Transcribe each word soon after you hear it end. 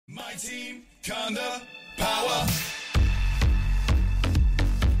My team, Conda Power.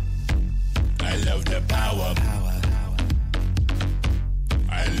 I love the power.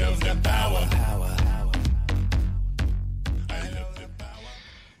 I love the power.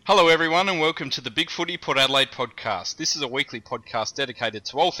 Hello everyone and welcome to the Big Footy Port Adelaide podcast. This is a weekly podcast dedicated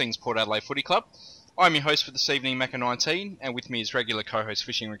to all things Port Adelaide Footy Club. I'm your host for this evening, Macca19, and with me is regular co-host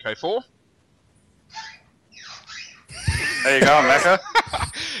Fishing Rico 4. How you going, Macca?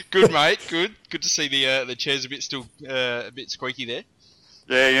 Good, mate. Good. Good to see the chair's a bit squeaky there.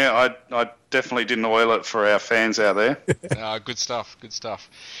 Yeah. I definitely didn't oil it for our fans out there. Good stuff.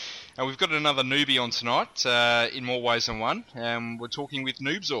 And we've got another newbie on tonight, in more ways than one. We're talking with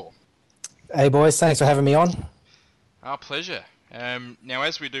Noobzor. Hey boys, thanks for having me on. Our pleasure. Now,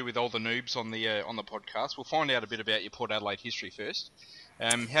 as we do with all the noobs on the podcast, we'll find out a bit about your Port Adelaide history first.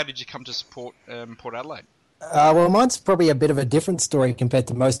 How did you come to support Port Adelaide? Well, mine's probably a bit of a different story compared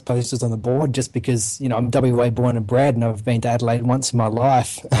to most posters on the board, just because, I'm WA born and bred and I've been to Adelaide once in my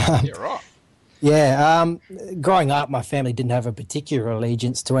life. Yeah, right. Yeah, growing up, my family didn't have a particular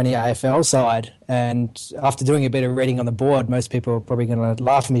allegiance to any AFL side, and after doing a bit of reading on the board, most people are probably going to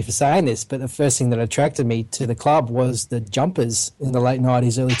laugh at me for saying this, but the first thing that attracted me to the club was the jumpers in the late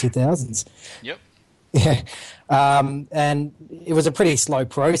 90s, early 2000s. Yep. Yeah, and it was a pretty slow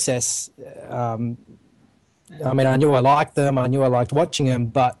process. I knew I liked them, I knew I liked watching them,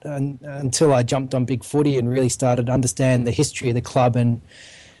 but until I jumped on Big Footy and really started to understand the history of the club and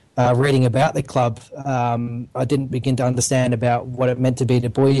reading about the club, I didn't begin to understand about what it meant to be a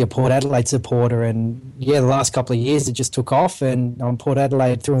Port Adelaide supporter. And the last couple of years it just took off, and I'm Port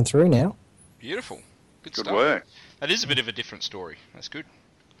Adelaide through and through now. Beautiful. Good Good stuff. work. That is a bit of a different story. That's good.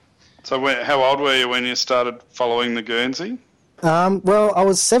 So how old were you when you started following the Guernsey? Well, I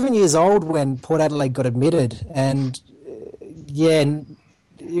was 7 years old when Port Adelaide got admitted, and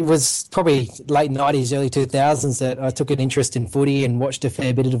it was probably late 90s, early 2000s that I took an interest in footy and watched a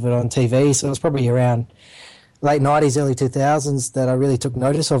fair bit of it on TV. So it was probably around late 90s, early 2000s that I really took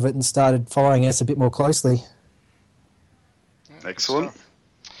notice of it and started following us a bit more closely. Excellent.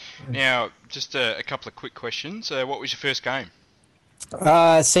 Now, just a couple of quick questions. What was your first game?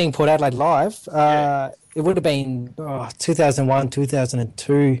 Seeing Port Adelaide live, it would have been 2001,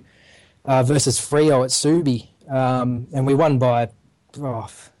 2002 versus Freo at Subi, and we won by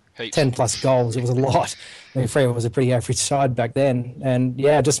 10 plus goals. It was a lot. Freo was a pretty average side back then, and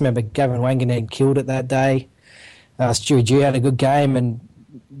I just remember Gavin Wanganeen killed it that day. Stewie Dew had a good game, and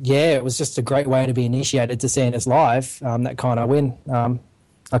it was just a great way to be initiated to seeing us live. That kind of win.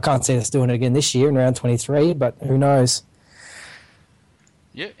 I can't see us doing it again this year in round 23, but who knows?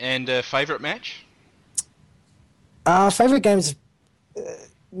 Yeah, and favourite match? Favourite games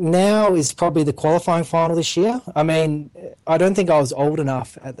now is probably the qualifying final this year. I mean, I don't think I was old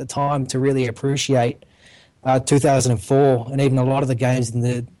enough at the time to really appreciate 2004 and even a lot of the games in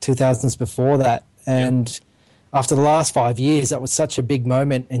the 2000s before that. And after the last 5 years, that was such a big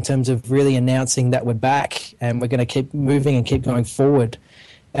moment in terms of really announcing that we're back and we're going to keep moving and keep going forward.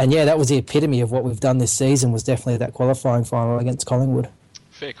 And that was the epitome of what we've done this season, was definitely that qualifying final against Collingwood.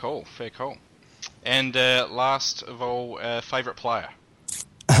 Fair call. And last of all, favourite player?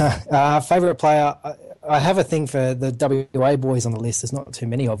 Favourite player, I have a thing for the WA boys on the list. There's not too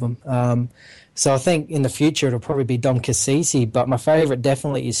many of them. So I think in the future it'll probably be Dom Cassisi, but my favourite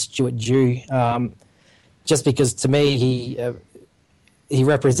definitely is Stuart Dew, just because to me he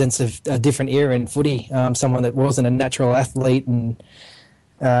represents a different era in footy, someone that wasn't a natural athlete and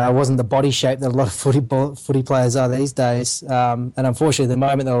wasn't the body shape that a lot of footy players are these days. And unfortunately, the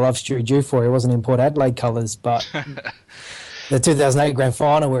moment that I love Stewie Dew for, he wasn't in Port Adelaide colours, but the 2008 grand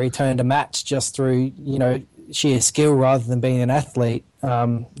final where he turned a match just through, sheer skill rather than being an athlete.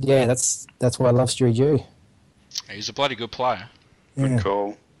 That's why I love Stewie Dew. He's a bloody good player. Good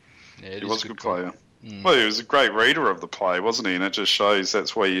call. Yeah, he was a good player. Well, he was a great reader of the play, wasn't he? And it just shows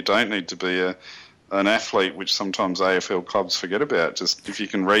that's where you don't need to be an athlete, which sometimes AFL clubs forget about. Just if you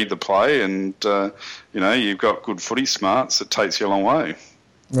can read the play and, you've got good footy smarts, it takes you a long way.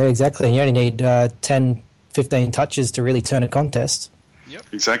 Yeah, exactly. You only need 10, 15 touches to really turn a contest. Yep.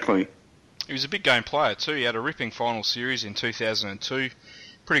 Exactly. He was a big game player too. He had a ripping final series in 2002.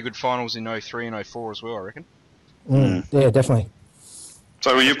 Pretty good finals in 03 and 04 as well, I reckon. Yeah, definitely.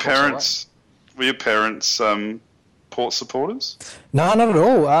 So were your parents Port supporters? No, not at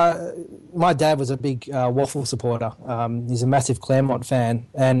all. My dad was a big Waffle supporter. He's a massive Claremont fan.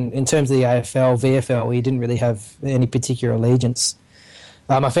 And in terms of the AFL, VFL, he didn't really have any particular allegiance.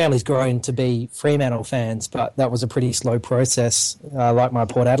 My family's grown to be Fremantle fans, but that was a pretty slow process, like my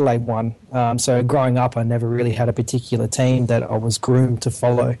Port Adelaide one. So growing up, I never really had a particular team that I was groomed to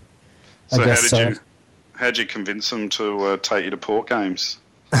follow. So guess how'd you convince them to take you to Port games?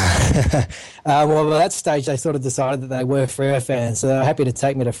 Well, at that stage, they sort of decided that they were Freo fans, so they were happy to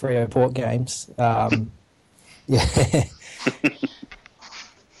take me to Freo Port games. Yeah.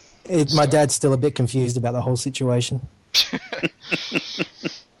 My dad's still a bit confused about the whole situation.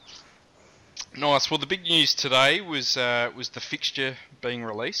 Nice. Well, the big news today was the fixture being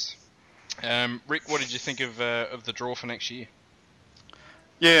released. Rick, what did you think of the draw for next year?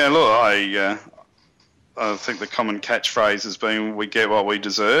 Yeah, look, I think the common catchphrase has been we get what we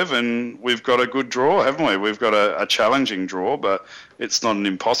deserve, and we've got a good draw, haven't we? We've got a challenging draw, but it's not an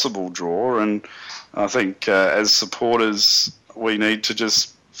impossible draw, and I think as supporters we need to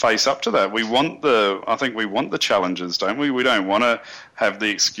just face up to that. I think we want the challenges, don't we? We don't want to have the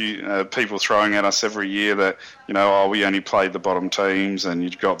excuse, people throwing at us every year that, we only played the bottom teams and you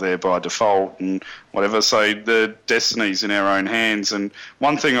got there by default and whatever. So the destiny's in our own hands. And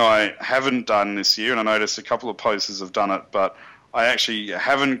one thing I haven't done this year, and I noticed a couple of posters have done it, but I actually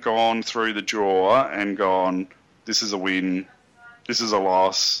haven't gone through the draw and gone, this is a win, this is a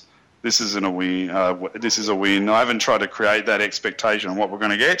loss, this isn't a win. This is a win. I haven't tried to create that expectation on what we're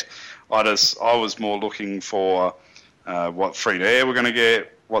going to get. I was more looking for what free to air we're going to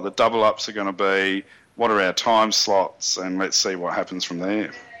get, what the double ups are going to be, what are our time slots, and let's see what happens from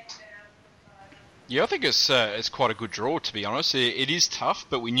there. Yeah, I think it's quite a good draw, to be honest. It is tough,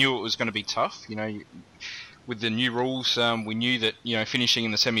 but we knew it was going to be tough. With the new rules, we knew that finishing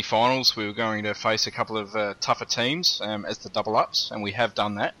in the semi-finals, we were going to face a couple of tougher teams as the double ups, and we have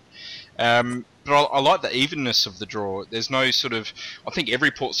done that. But I like the evenness of the draw. There's no sort of... I think every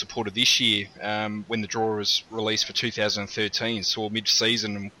Port supporter this year, when the draw was released for 2013, saw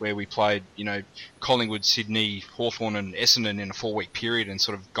mid-season where we played, Collingwood, Sydney, Hawthorn and Essendon in a 4-week period and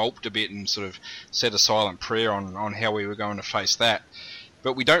sort of gulped a bit and sort of said a silent prayer on how we were going to face that.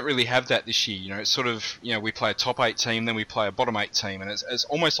 But we don't really have that this year. It's sort of, we play a top 8 team, then we play a bottom 8 team, and it's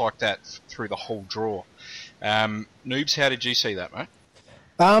almost like that through the whole draw. Noobs, how did you see that, mate?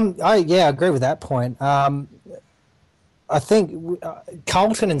 I agree with that point. I think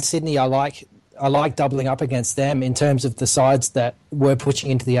Carlton and Sydney, I like doubling up against them in terms of the sides that were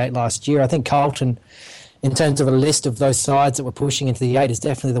pushing into the 8 last year. I think Carlton, in terms of a list of those sides that were pushing into the 8, is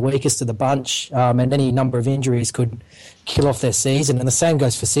definitely the weakest of the bunch, and any number of injuries could kill off their season. And the same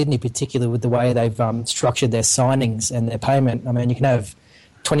goes for Sydney, particularly with the way they've structured their signings and their payment. I mean, you can have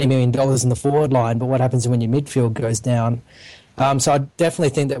 $20 million in the forward line, but what happens when your midfield goes down? So I definitely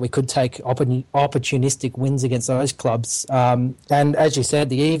think that we could take opportunistic wins against those clubs. And as you said,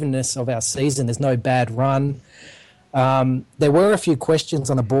 the evenness of our season, there's no bad run. There were a few questions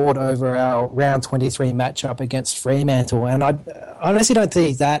on the board over our round 23 matchup against Fremantle, and I honestly don't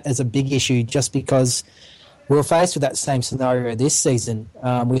see that as a big issue just because we were faced with that same scenario this season.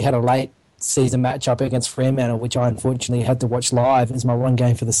 We had a late season matchup against Fremantle, which I unfortunately had to watch live as my one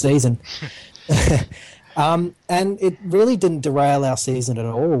game for the season. And it really didn't derail our season at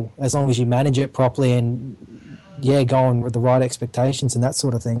all, as long as you manage it properly and, go on with the right expectations and that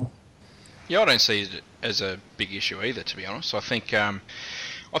sort of thing. Yeah, I don't see it as a big issue either, to be honest. I think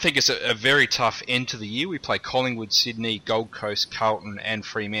it's a very tough end to the year. We play Collingwood, Sydney, Gold Coast, Carlton and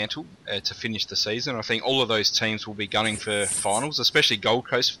Fremantle to finish the season. I think all of those teams will be gunning for finals, especially Gold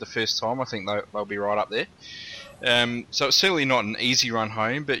Coast for the first time. I think they'll be right up there. So it's certainly not an easy run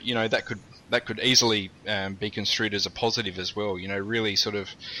home, but, that could easily be construed as a positive as well. Really sort of,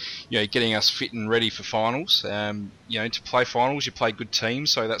 getting us fit and ready for finals. To play finals, you play good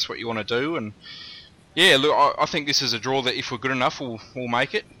teams, so that's what you want to do. And yeah, look, I think this is a draw that if we're good enough, we'll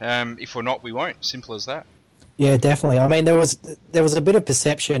make it. If we're not, we won't. Simple as that. Yeah, definitely. I mean, there was a bit of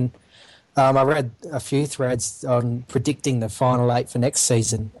perception. I read a few threads on predicting the final 8 for next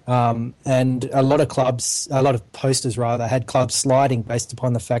season, and a lot of posters had clubs sliding based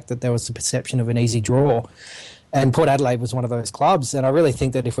upon the fact that there was a perception of an easy draw, and Port Adelaide was one of those clubs. And I really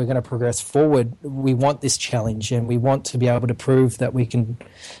think that if we're going to progress forward, we want this challenge, and we want to be able to prove that we can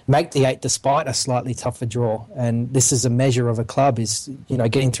make the 8 despite a slightly tougher draw. And this is a measure of a club, is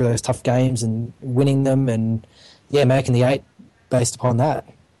getting through those tough games and winning them, and making the 8 based upon that.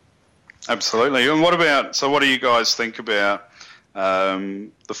 Absolutely. And what do you guys think about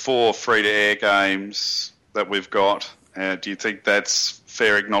the 4 free-to-air games that we've got? Do you think that's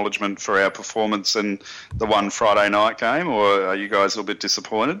fair acknowledgement for our performance in the one Friday night game, or are you guys a little bit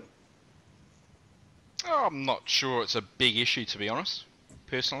disappointed? Oh, I'm not sure it's a big issue, to be honest,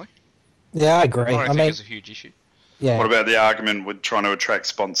 personally. Yeah, I agree. I don't think it's a huge issue. Yeah. What about the argument with trying to attract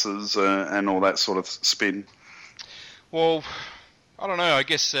sponsors and all that sort of spin? Well, I don't know. I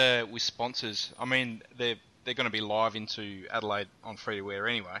guess with sponsors, I mean, they're going to be live into Adelaide on free-to-air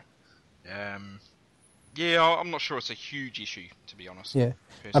anyway. I'm not sure it's a huge issue, to be honest. Yeah.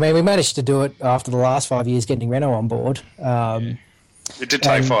 I mean, we managed to do it after the last 5 years getting Renault on board. It did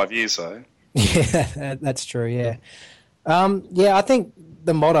take 5 years, though. Yeah, that's true, yeah. I think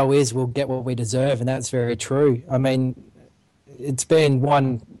the motto is we'll get what we deserve, and that's very true. I mean, it's been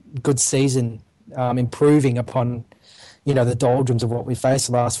one good season improving upon, the doldrums of what we faced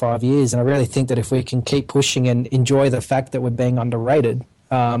the last 5 years, and I really think that if we can keep pushing and enjoy the fact that we're being underrated,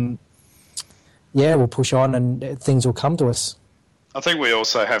 we'll push on and things will come to us. I think we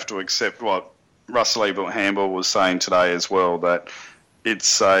also have to accept what Russell Ebert Handball was saying today as well, that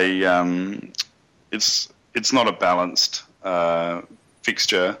it's it's not a balanced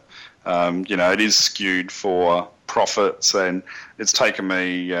fixture. It is skewed for profits, and it's taken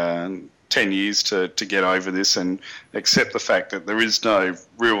me 10 years to get over this and accept the fact that there is no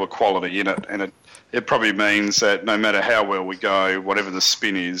real equality in it, and it probably means that no matter how well we go, whatever the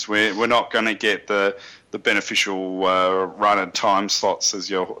spin is, we're not going to get the beneficial run at time slots as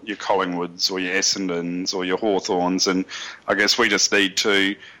your Collingwoods or your Essendons or your Hawthorns, and I guess we just need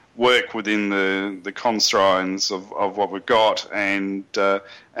to work within the constraints of what we've got and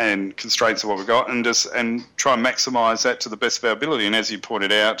constraints of what we've got, and try and maximise that to the best of our ability. And as you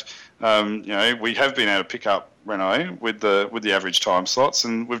pointed out, we have been able to pick up Renault with the average time slots,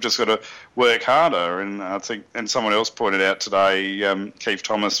 and we've just got to work harder. And I think, and someone else pointed out today, Keith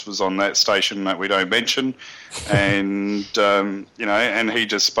Thomas was on that station that we don't mention, and and he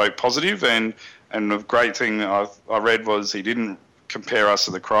just spoke positive. And the great thing I read was he didn't compare us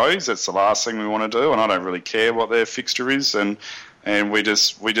to the Crows. That's the last thing we want to do, and I don't really care what their fixture is, and we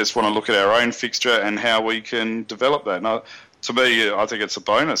just want to look at our own fixture and how we can develop that. Now, to me, I think it's a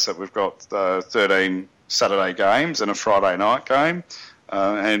bonus that we've got 13 Saturday games and a Friday night game,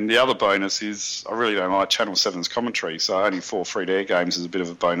 and the other bonus is I really don't like Channel 7's commentary, so only 4 free-to-air games is a bit of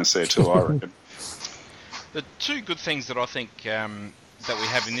a bonus there too, I reckon. The two good things that I think that we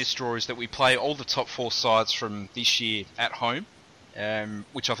have in this draw is that we play all the top 4 sides from this year at home,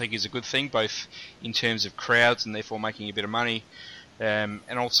 which I think is a good thing, both in terms of crowds and therefore making a bit of money, and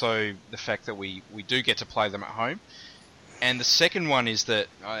also the fact that we do get to play them at home. And the second one is that,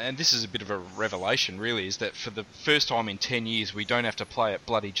 and this is a bit of a revelation really, is that for the first time in 10 years we don't have to play at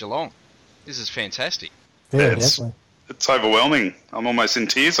bloody Geelong. This is fantastic. Yeah, definitely. It's overwhelming. I'm almost in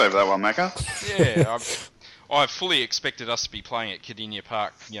tears over that one, Macca. Yeah, I fully expected us to be playing at Cardinia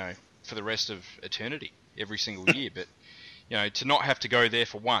Park, for the rest of eternity, every single year, but to not have to go there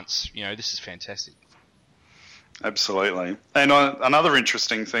for once, this is fantastic. Absolutely. And another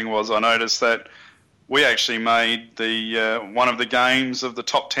interesting thing was I noticed that we actually made the one of the games of the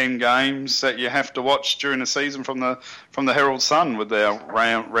top 10 games that you have to watch during the season from the Herald Sun with our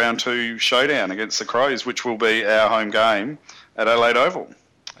round 2 showdown against the Crows, which will be our home game at Adelaide Oval.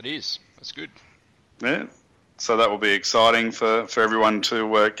 It is. That's good. Yeah. So that will be exciting for everyone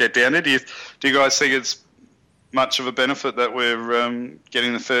to get down there. Do you guys think it's much of a benefit that we're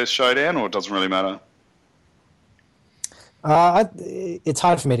getting the first showdown, or it doesn't really matter? It's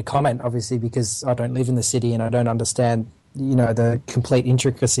hard for me to comment, obviously, because I don't live in the city and I don't understand, the complete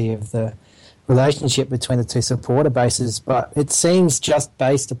intricacy of the relationship between the two supporter bases. But it seems just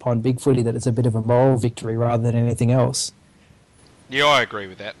based upon Big Footy that it's a bit of a moral victory rather than anything else. Yeah, I agree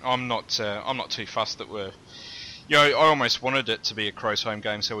with that. I'm not too fussed that we're. I almost wanted it to be a Crows home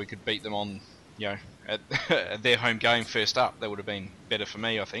game so we could beat them on, at their home game first up. That would have been better for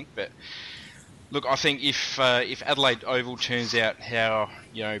me, I think. But look, I think if Adelaide Oval turns out how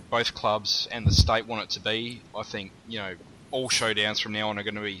both clubs and the state want it to be, I think all showdowns from now on are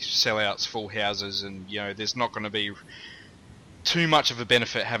going to be sellouts, full houses, and there's not going to be too much of a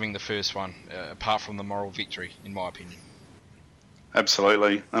benefit having the first one, apart from the moral victory, in my opinion.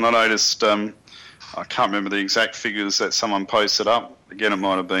 Absolutely, and I noticed. I can't remember the exact figures that someone posted up. Again, it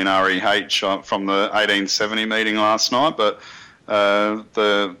might have been REH from the 1870 meeting last night, but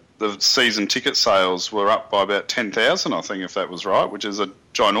the season ticket sales were up by about 10,000, I think, if that was right, which is a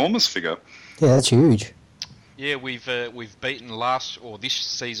ginormous figure. Yeah, that's huge. Yeah, we've beaten this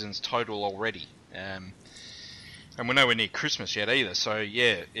season's total already, and we're nowhere near Christmas yet either. So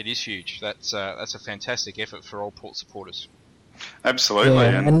yeah, it is huge. That's a fantastic effort for all Port supporters. Absolutely,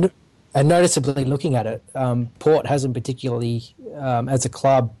 yeah, and noticeably looking at it, Port hasn't particularly, as a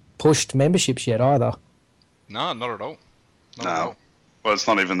club, pushed memberships yet either. No, not at all. Not at all. Well, it's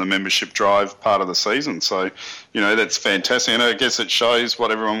not even the membership drive part of the season, so that's fantastic. And I guess it shows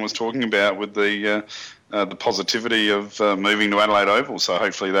what everyone was talking about with the positivity of moving to Adelaide Oval. So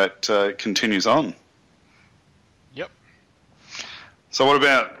hopefully that continues on. Yep. So what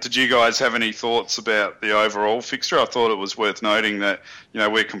about, did you guys have any thoughts about the overall fixture? I thought it was worth noting that,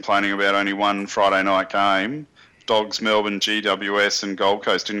 we're complaining about only one Friday night game. Dogs, Melbourne, GWS and Gold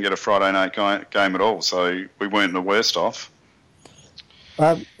Coast didn't get a Friday night game at all, so we weren't the worst off.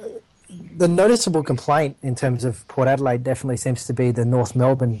 The noticeable complaint in terms of Port Adelaide definitely seems to be the North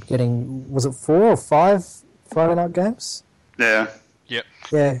Melbourne getting, was it 4 or 5 Friday night games? Yeah. Yep.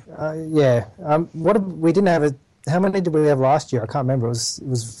 Yeah. We didn't have how many did we have last year? I can't remember. It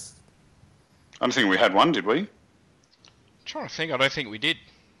was. I don't think we had one, did we? I'm trying to think. I don't think we did.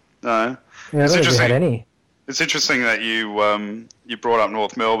 No. Yeah, I don't think we had any. It's interesting that you brought up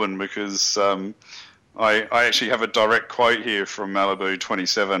North Melbourne because I actually have a direct quote here from Malibu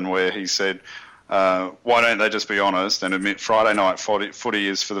 27 where he said, why don't they just be honest and admit Friday night footy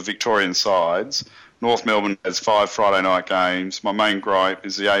is for the Victorian sides. North Melbourne has 5 Friday night games. My main gripe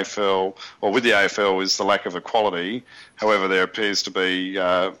is the AFL, or with the AFL, is the lack of equality. However, there appears to be,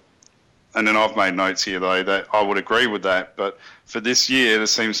 and then I've made notes here though that I would agree with that. But for this year, there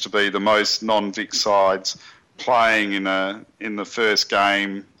seems to be the most non-Vic sides playing in the first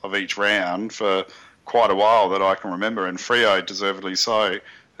game of each round for quite a while that I can remember, and Freo, deservedly so,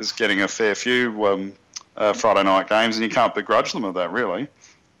 is getting a fair few Friday night games, and you can't begrudge them of that, really.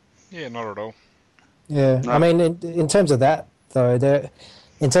 Yeah, not at all. Yeah, no. I mean, in terms of that, though,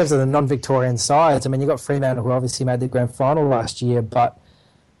 in terms of the non-Victorian sides, I mean, you've got Fremantle, who obviously made the grand final last year, but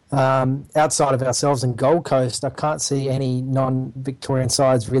outside of ourselves and Gold Coast, I can't see any non-Victorian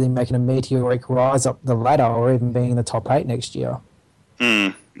sides really making a meteoric rise up the ladder or even being in the top 8 next year.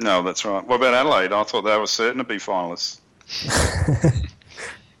 No, that's right. What about Adelaide? I thought they were certain to be finalists.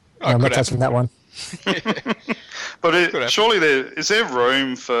 I'm not touching that one. But surely is there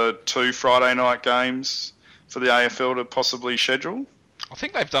room for 2 Friday night games for the AFL to possibly schedule? I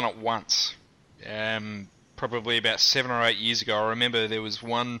think they've done it once, probably about 7 or 8 years ago. I remember there was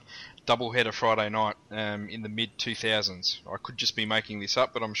one doubleheader Friday night in the mid-2000s. I could just be making this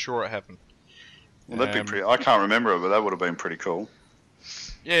up, but I'm sure it happened. Well, that'd be pretty. I can't remember it, but that would have been pretty cool.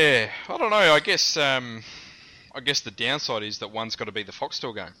 Yeah, I don't know. I guess the downside is that one's got to be the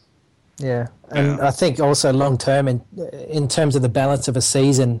Foxtel game. Yeah, and I think also long term, in terms of the balance of a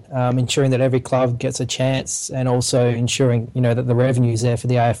season, ensuring that every club gets a chance, and also ensuring that the revenue's there for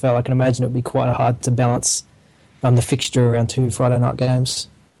the AFL. I can imagine it would be quite hard to balance the fixture around 2 Friday night games.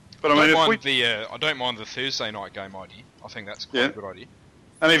 But I don't mind the Thursday night game idea. I think that's quite a good idea.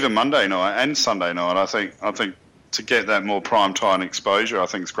 And even Monday night and Sunday night, I think to get that more prime time exposure, I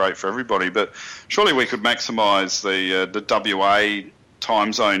think it's great for everybody. But surely we could maximise the WA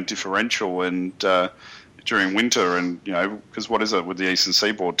time zone differential and during winter, and because what is it with the Eastern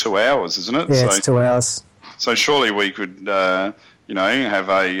Seaboard, 2 hours, isn't it? Yeah, it's 2 hours. So surely we could have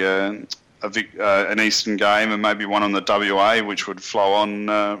an Eastern game and maybe one on the WA, which would flow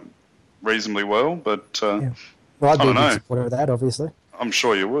on reasonably well. But well, I'd be a big supporter of that, obviously. I'm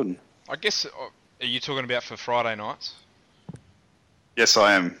sure you would. I guess. Are you talking about for Friday nights? Yes,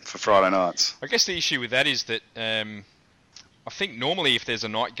 I am, for Friday nights. I guess the issue with that is that I think normally if there's a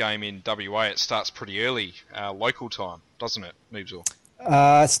night game in WA, it starts pretty early, local time, doesn't it, Noobsall?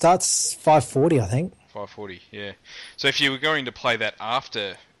 It starts 5:40, I think. 5:40, yeah. So if you were going to play that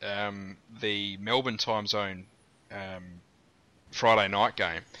after the Melbourne time zone Friday night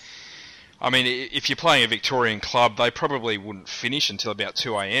game, I mean, if you're playing a Victorian club, they probably wouldn't finish until about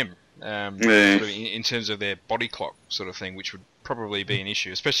 2 a.m. Sort of in terms of their body clock sort of thing, which would probably be an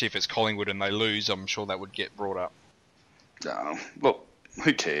issue, especially if it's Collingwood and they lose. I'm sure that would get brought up. Look,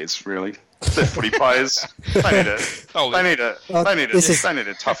 who cares, really? They're footy players. They need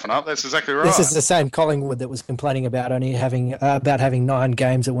to toughen up. That's exactly right. This is the same Collingwood that was complaining about only having 9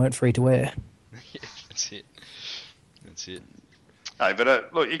 games that weren't free to air. Yeah, that's it. Hey,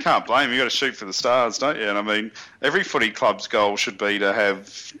 but look, you can't blame them. You've got to shoot for the stars, don't you? And I mean, every footy club's goal should be to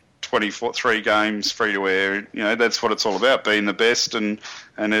have 3 games free to air. That's what it's all about, being the best and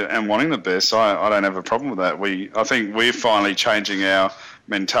wanting the best. I don't have a problem with that. I think we're finally changing our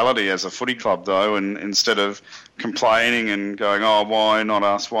mentality as a footy club, though, and instead of complaining and going, oh, why not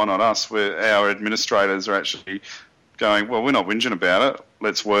us, our administrators are actually going, well, we're not whinging about it.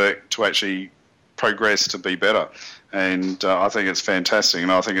 Let's work to actually progress to be better. And I think it's fantastic, and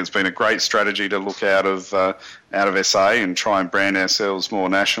I think it's been a great strategy to look out of SA and try and brand ourselves more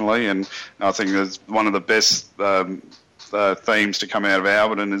nationally. And I think there's one of the best themes to come out of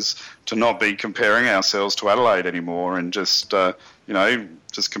Alberton is to not be comparing ourselves to Adelaide anymore, and just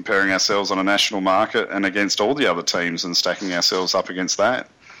comparing ourselves on a national market and against all the other teams and stacking ourselves up against that.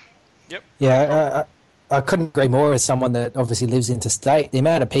 Yep. Yeah, I couldn't agree more as someone that obviously lives interstate. The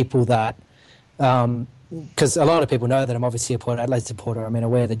amount of people that because a lot of people know that I'm obviously a Port Adelaide supporter. I mean, I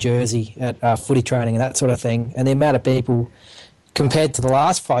wear the jersey at footy training and that sort of thing. And the amount of people, compared to the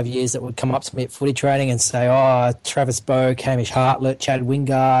last 5 years, that would come up to me at footy training and say, oh, Travis Boak, Hamish Hartlett, Chad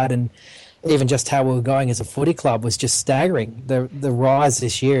Wingard, and even just how we were going as a footy club was just staggering. The rise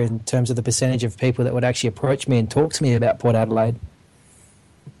this year in terms of the percentage of people that would actually approach me and talk to me about Port Adelaide.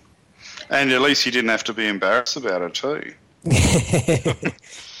 And at least you didn't have to be embarrassed about it too.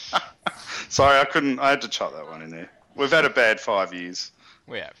 Sorry, I had to chuck that one in there. We've had a bad 5 years.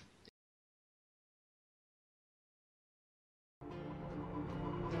 We have.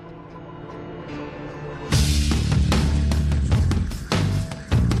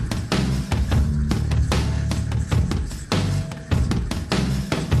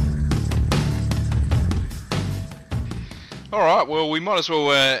 All right, well, we might as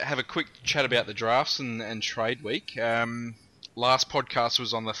well have a quick chat about the drafts and trade week. Last podcast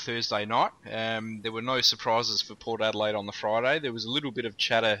was on the Thursday night. There were no surprises for Port Adelaide on the Friday. There was a little bit of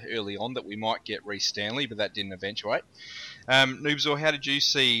chatter early on that we might get Rhys Stanley, but that didn't eventuate. Noobsor, how did you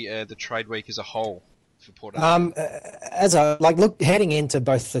see the trade week as a whole for Port Adelaide? Heading into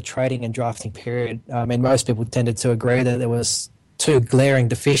both the trading and drafting period, I mean, most people tended to agree that there was two glaring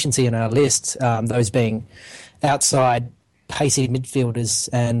deficiency in our list, those being outside pacey midfielders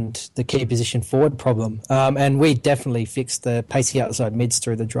and the key position forward problem. And we definitely fixed the pacey outside mids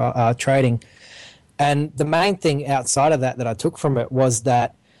through the trading. And the main thing outside of that I took from it was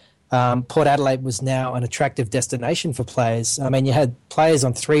that Port Adelaide was now an attractive destination for players. I mean, you had players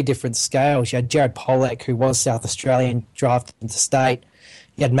on three different scales. You had Jared Polec, who was South Australian, drafted into state.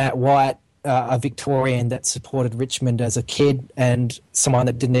 You had Matt White, a Victorian that supported Richmond as a kid, and someone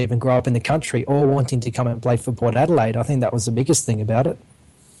that didn't even grow up in the country, all wanting to come and play for Port Adelaide. I think that was the biggest thing about it.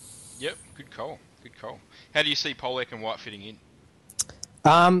 Yep, good call. How do you see Polec and White fitting in?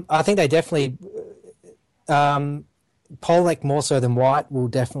 I think they definitely... Polec more so than White will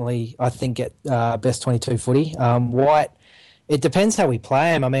definitely, I think, get best 22 footy. White, it depends how we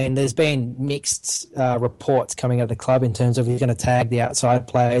play him. I mean, there's been mixed reports coming out of the club in terms of he's going to tag the outside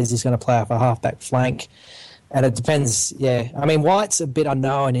players, he's going to play off a half-back flank, and it depends, yeah. I mean, White's a bit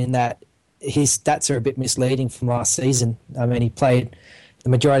unknown in that his stats are a bit misleading from last season. I mean, he played the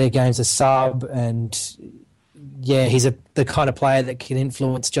majority of games as sub, and yeah, he's the kind of player that can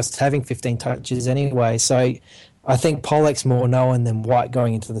influence just having 15 touches anyway. So I think Pollock's more known than White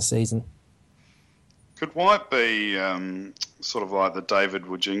going into the season. Could White be sort of like the David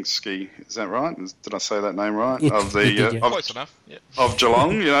Wojcinski? Is that right? Did I say that name right? Yeah, close enough. Yeah. Of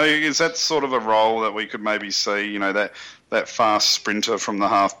Geelong, you know, is that sort of a role that we could maybe see? You know, that fast sprinter from the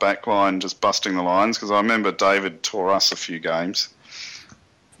half back line just busting the lines. Because I remember David tore us a few games.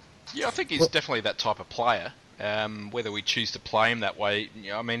 Yeah, I think he's definitely that type of player. Whether we choose to play him that way,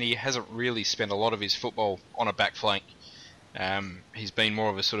 you know, I mean, he hasn't really spent a lot of his football on a back flank. He's been more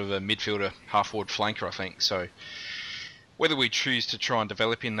of a sort of a midfielder, half-forward flanker, I think. So whether we choose to try and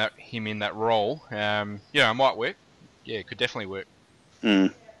develop him in that role, it might work. Yeah, it could definitely work.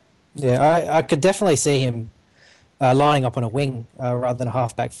 Mm. Yeah, I could definitely see him lining up on a wing rather than a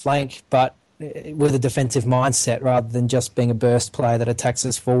half-back flank, but with a defensive mindset rather than just being a burst player that attacks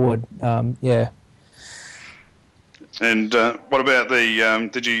us forward. Yeah. And what about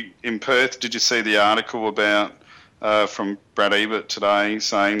in Perth, did you see the article about from Brad Ebert today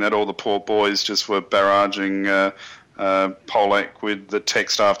saying that all the Port boys just were barraging Polec with the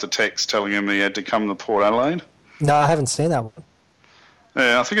text after text telling him he had to come to Port Adelaide? No, I haven't seen that one.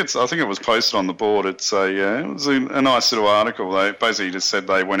 Yeah, I think it was posted on the board. It was a nice little article. They basically just said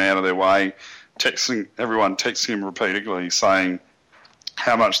they went out of their way, texting him repeatedly saying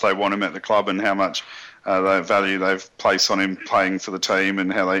how much they want him at the club and how much the value they've placed on him playing for the team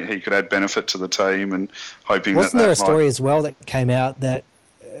and how he could add benefit to the team and hoping Wasn't there a story as well that came out that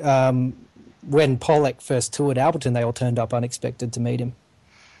when Polec first toured Alberton, they all turned up unexpected to meet him?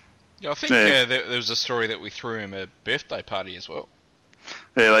 Yeah, I think there was a story that we threw him a birthday party as well.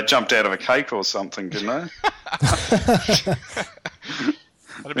 Yeah, they jumped out of a cake or something, didn't they?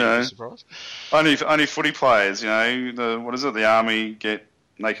 That'd be a surprise. Only footy players, you know, the Army get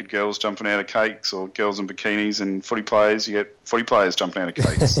naked girls jumping out of cakes, or girls in bikinis, and footy players, you get footy players jumping out of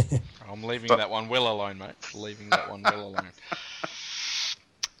cakes. I'm leaving that one well alone, mate. Leaving that one well alone.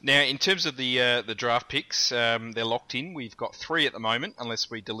 Now, in terms of the draft picks, they're locked in. We've got 3 at the moment, unless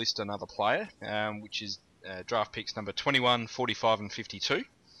we delist another player, which is draft picks number 21, 45 and 52.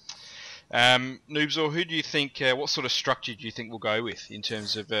 Noobsor, who do you think, what sort of structure do you think we'll go with in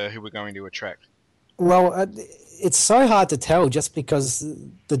terms of who we're going to attract? Well, it's so hard to tell just because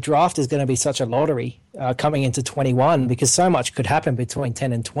the draft is going to be such a lottery coming into 21 because so much could happen between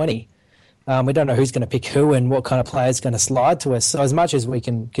 10 and 20. We don't know who's going to pick who and what kind of player is going to slide to us. So as much as we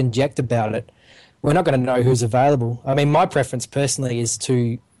can conject about it, we're not going to know who's available. I mean, my preference personally is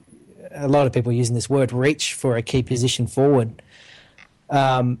to, a lot of people using this word, reach for a key position forward.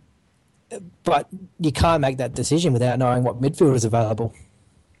 But you can't make that decision without knowing what midfield is available.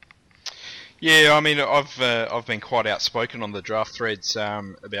 Yeah, I mean, I've been quite outspoken on the draft threads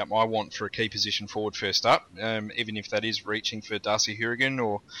about my want for a key position forward first up, even if that is reaching for Darcy Hourigan,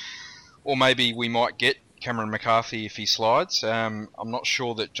 or maybe we might get Cameron McCarthy if he slides. I'm not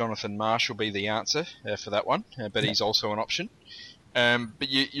sure that Jonathan Marsh will be the answer for that one, but he's also an option. But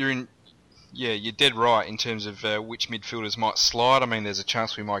you're dead right in terms of which midfielders might slide. I mean, there's a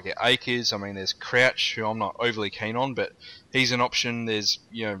chance we might get Akers. I mean, there's Crouch, who I'm not overly keen on, but he's an option. There's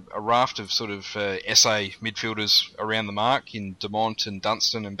a raft of sort of SA midfielders around the mark in Dumont and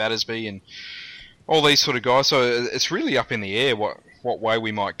Dunstan and Battersby and all these sort of guys. So it's really up in the air what way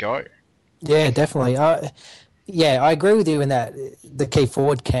we might go. Yeah, definitely. I agree with you in that the key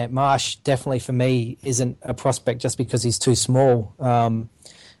forward camp. Marsh definitely for me isn't a prospect just because he's too small.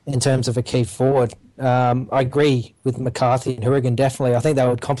 In terms of a key forward, I agree with McCarthy and Hourigan, definitely. I think they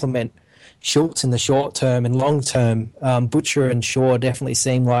would complement Schultz in the short term and long term. Butcher and Shaw definitely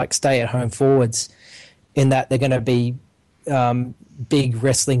seem like stay-at-home forwards in that they're going to be big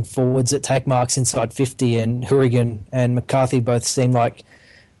wrestling forwards that take marks inside 50, and Hourigan and McCarthy both seem like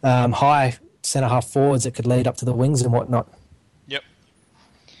high centre-half forwards that could lead up to the wings and whatnot.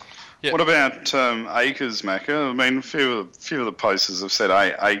 Yep. What about Akers, Macca? I mean, a few of the posters have said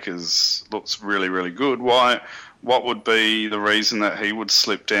Akers looks really, really good. What would be the reason that he would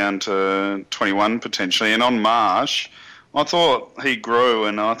slip down to 21 potentially? And on Marsh, I thought he grew,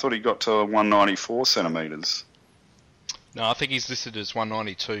 and I thought he got to 194 centimetres. No, I think he's listed as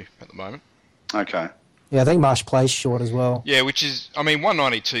 192 at the moment. Okay. Yeah, I think Marsh plays short as well. Yeah, which is, I mean,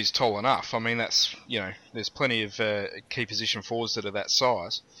 192 is tall enough. I mean, that's, there's plenty of key position forwards that are that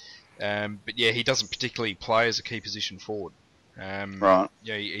size. But yeah, he doesn't particularly play as a key position forward. Right.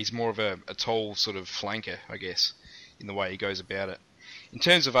 Yeah, he's more of a tall sort of flanker, I guess, in the way he goes about it. In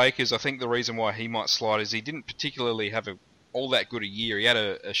terms of Akers, I think the reason why he might slide is he didn't particularly have all that good a year. He had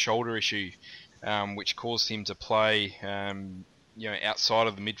a shoulder issue, which caused him to play, outside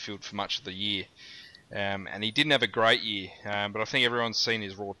of the midfield for much of the year. And he didn't have a great year, but I think everyone's seen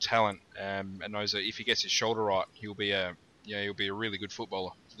his raw talent and knows that if he gets his shoulder right, he'll be a really good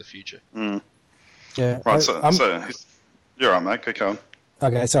footballer for the future. Mm. Yeah. Right. So you're right, mate. Go on.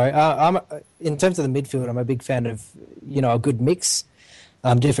 Okay. Sorry. I'm in terms of the midfield, I'm a big fan of a good mix,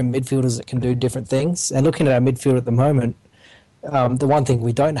 different midfielders that can do different things. And looking at our midfield at the moment, the one thing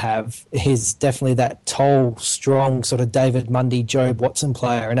we don't have is definitely that tall, strong sort of David Mundy, Jobe Watson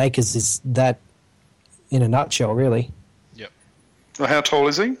player, and Akers is that in a nutshell, really. Yep. Well, how tall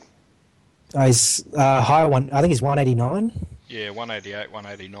is he? He's higher one. I think he's 189. Yeah, 188,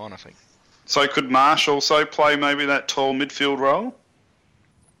 189, I think. So could Marsh also play maybe that tall midfield role?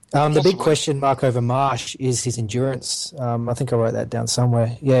 The big question mark over Marsh is his endurance. I think I wrote that down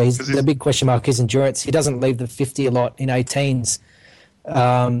somewhere. Yeah, the big question mark is endurance. He doesn't leave the 50 a lot in 18s,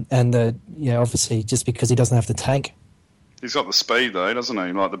 and obviously just because he doesn't have the tank. He's got the speed though, doesn't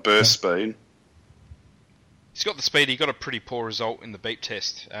he? Like the burst speed. He's got the speed. He got a pretty poor result in the beep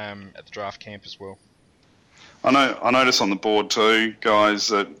test at the draft camp as well. I noticed on the board too, guys,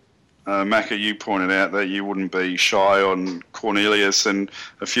 that Macca, you pointed out that you wouldn't be shy on Cornelius, and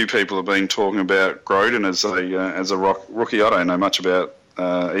a few people have been talking about Groden as a rookie. I don't know much about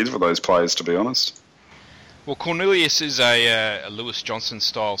either of those players, to be honest. Well, Cornelius is a Lewis Johnson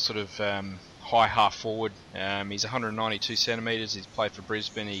style sort of high half forward. He's 192 centimetres. He's played for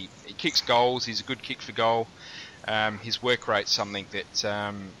Brisbane. He kicks goals. He's a good kick for goal. His work rate's something that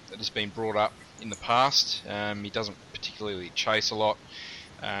has been brought up in the past. He doesn't particularly chase a lot.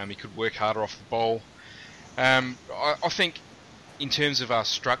 He could work harder off the ball. I think in terms of our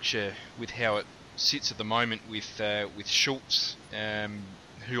structure with how it sits at the moment with Schultz,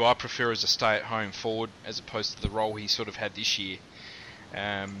 who I prefer as a stay-at-home forward as opposed to the role he sort of had this year.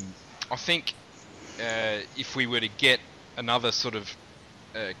 I think if we were to get another sort of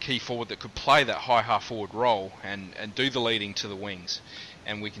key forward that could play that high half forward role and do the leading to the wings,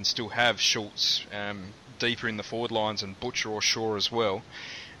 and we can still have Schultz deeper in the forward lines and Butcher or Shaw as well,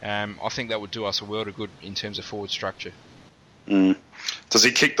 I think that would do us a world of good in terms of forward structure. Mm. Does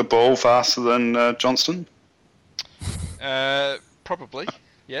he kick the ball faster than Johnston? Probably.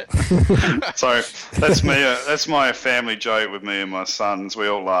 Yeah. So that's me. That's my family joke with me and my sons. We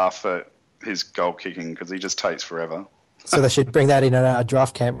all laugh at his goal kicking because he just takes forever. So they should bring that in at our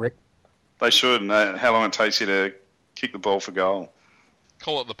draft camp, Rick. They should. How long it takes you to kick the ball for goal?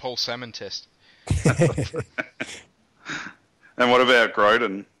 Call it the Paul Salmon test. And what about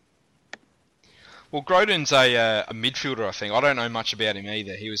Groden? Well, Groden's a midfielder, I think. I don't know much about him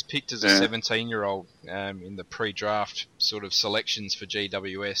either. He was picked as a 17-year-old in the pre-draft sort of selections for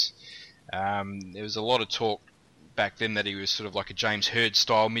GWS. There was a lot of talk back then that he was sort of like a James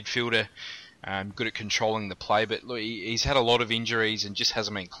Hird-style midfielder, good at controlling the play. But look, he's had a lot of injuries and just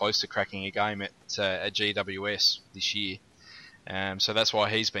hasn't been close to cracking a game at GWS this year. So that's why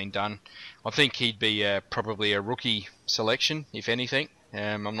he's been done. I think he'd be probably a rookie selection, if anything.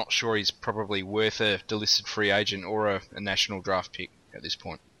 I'm not sure he's probably worth a delisted free agent or a national draft pick at this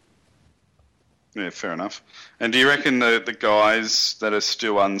point. Yeah, fair enough. And do you reckon the guys that are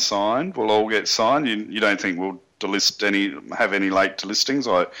still unsigned will all get signed? You don't think we'll have any late delistings?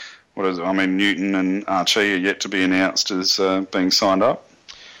 Like, Newton and Archie are yet to be announced as being signed up?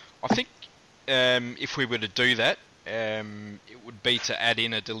 I think if we were to do that, it would be to add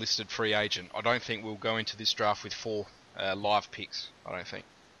in a delisted free agent. I don't think we'll go into this draft with 4 live picks, I don't think.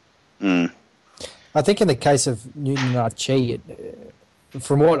 I think in the case of Newton and Archie,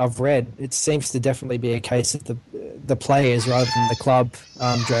 from what I've read, it seems to definitely be a case of the players rather than the club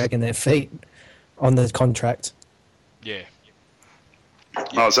dragging their feet on the contract. Yeah.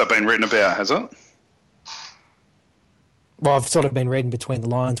 Oh, has that been written about, has it? Well, I've sort of been reading between the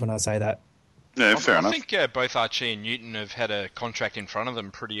lines when I say that. Yeah, fair enough. I think both Archie and Newton have had a contract in front of them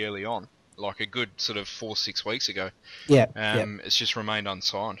pretty early on, like a good sort of 4-6 weeks ago. Yeah. It's just remained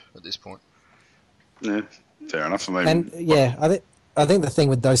unsigned at this point. Yeah, fair enough. I think the thing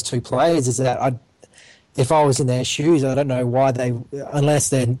with those two players is that if I was in their shoes, I don't know why unless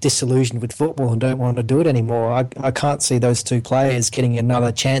they're disillusioned with football and don't want to do it anymore, I can't see those two players getting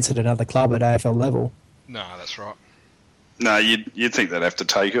another chance at another club at AFL level. No, that's right. No, you'd think they'd have to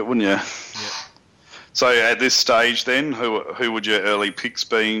take it, wouldn't you? Yeah. So at this stage then, who would your early picks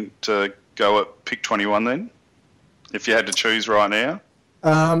be to go at pick 21 then? If you had to choose right now?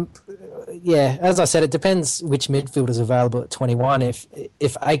 Yeah, as I said, it depends which midfielder's available at 21.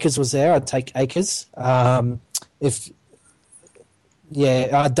 If Akers was there, I'd take Akers. Dunstan,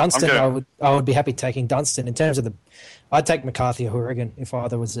 I would be happy taking Dunstan. In terms of I'd take McCarthy or Hourigan if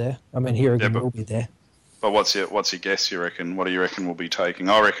either was there. I mean, Hourigan will be there. But what's your guess? You reckon? What do you reckon we'll be taking?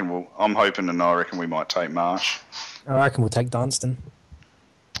 I reckon we might take Marsh. I reckon we'll take Dunstan.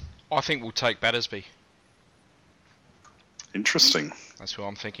 I think we'll take Battersby. Interesting. That's what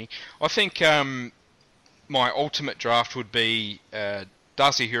I'm thinking. I think my ultimate draft would be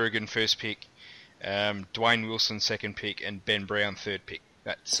Darcy Hourigan first pick, Dwayne Wilson second pick, and Ben Brown third pick.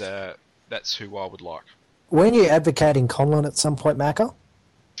 That's who I would like. Weren't you advocating Conlon at some point, Macca?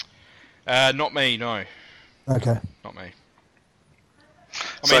 Not me, no. Okay. Not me.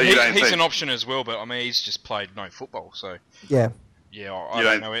 I mean, he's an option as well, but I mean, he's just played no football, so. Yeah. Yeah,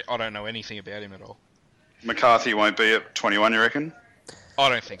 I don't know anything about him at all. McCarthy won't be at 21, you reckon? I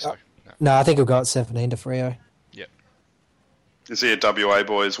don't think so. No, I think he'll go at 17 to Freo. Yep. Is he a WA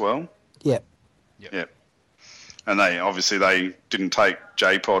boy as well? Yep. Yep. And they didn't take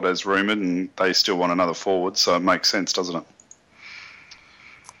J-Pod as rumoured, and they still want another forward, so it makes sense, doesn't it?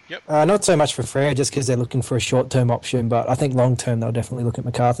 Yep. Not so much for Freo, just because they're looking for a short-term option, but I think long-term they'll definitely look at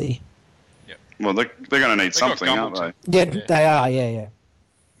McCarthy. Yep. Well, they're going to need something, aren't they? Yeah, they are, yeah.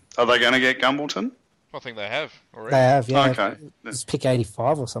 Are they going to get Gumbleton? I think they have already. They have, yeah. Okay. It's pick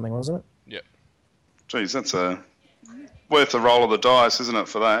 85 or something, wasn't it? Yep. Geez, that's worth the roll of the dice, isn't it,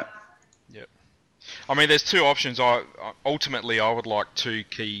 for that? Yep. I mean, there's two options. Ultimately, I would like 2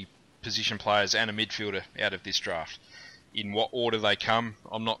 key position players and a midfielder out of this draft. In what order they come,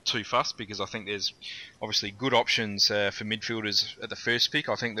 I'm not too fussed because I think there's obviously good options for midfielders at the first pick.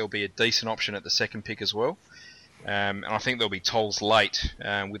 I think there'll be a decent option at the second pick as well. And I think there'll be tolls late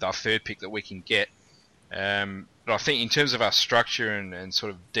with our third pick that we can get. But I think in terms of our structure and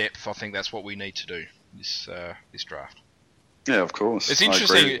sort of depth, I think that's what we need to do this draft. Yeah, of course. It's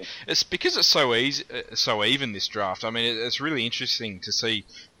interesting. It's because it's so even this draft. I mean, it's really interesting to see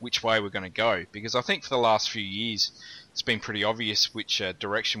which way we're going to go because I think for the last few years it's been pretty obvious which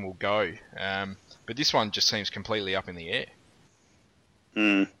direction we'll go. But this one just seems completely up in the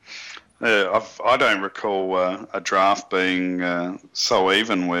air. I don't recall a draft being so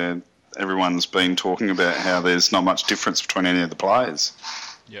even where everyone's been talking about how there's not much difference between any of the players.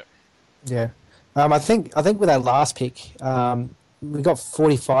 Yep. Yeah. I think with our last pick, we got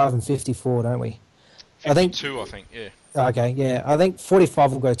 45 and 54, don't we? 52, I think, yeah. Okay, yeah. I think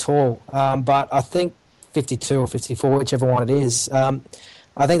 45 will go tall, but I think 52 or 54, whichever one it is, I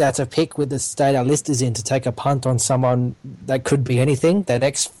think that's a pick with the state our list is in to take a punt on someone that could be anything, that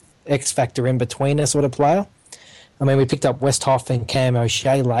X factor in between us sort of player. I mean, we picked up Westhoff and Cam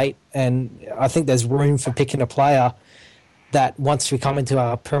O'Shea late, and I think there's room for picking a player that once we come into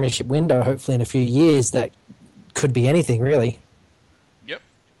our premiership window, hopefully in a few years, that could be anything, really. Yep.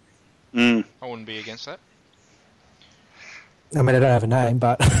 Mm. I wouldn't be against that. I mean, I don't have a name,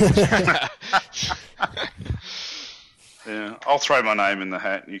 but... Yeah, I'll throw my name in the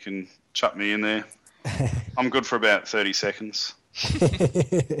hat. You can chuck me in there. I'm good for about 30 seconds.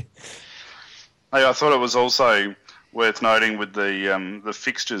 Hey, I thought it was also worth noting with the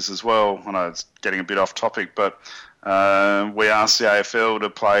fixtures as well. I know it's getting a bit off topic, but we asked the AFL to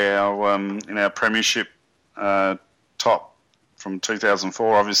play our in our premiership top from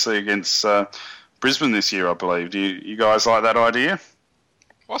 2004, obviously against Brisbane this year, I believe. Do you guys like that idea?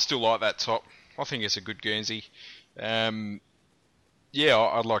 I still like that top. I think it's a good Guernsey. Yeah,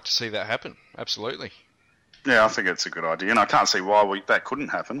 I'd like to see that happen. Absolutely. Yeah, I think it's a good idea, and I can't see why that couldn't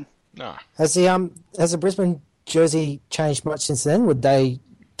happen. No. Has the Brisbane jersey changed much since then? Would they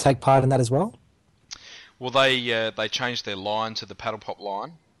take part in that as well? Well, they changed their line to the paddle pop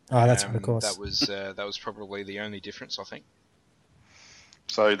line. Oh, that's right, of course. That was probably the only difference, I think.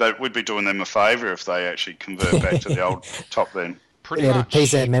 So we'd be doing them a favour if they actually convert back to the old top then. Pretty much. To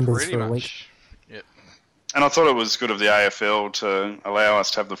appease their members Pretty for a much. week. Yep. And I thought it was good of the AFL to allow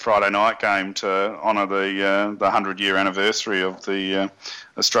us to have the Friday night game to honour the 100-year anniversary of the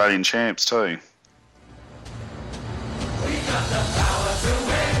Australian champs too.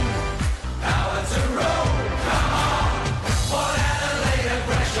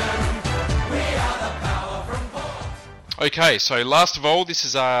 Okay, so last of all, this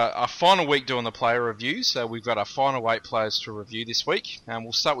is our final week doing the player reviews. We've got our final 8 players to review this week.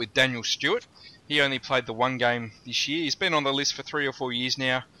 We'll start with Daniel Stewart. He only played the one game this year. He's been on the list for 3 or 4 years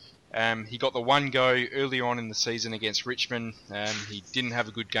now. He got the one go earlier on in the season against Richmond. He didn't have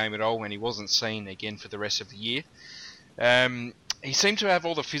a good game at all, and he wasn't seen again for the rest of the year. He seemed to have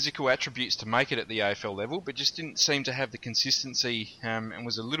all the physical attributes to make it at the AFL level, but just didn't seem to have the consistency and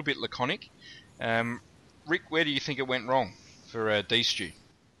was a little bit laconic. Rick, where do you think it went wrong for D-Stew?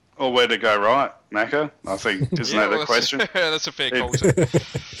 Or where to go right, Macca? I think, isn't that the question? That's a fair call, too.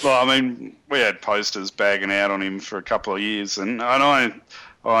 Well, I mean, we had posters bagging out on him for a couple of years, and I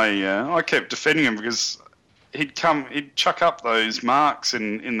kept defending him because he'd chuck up those marks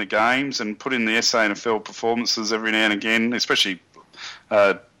in the games and put in the SANFL performances every now and again, especially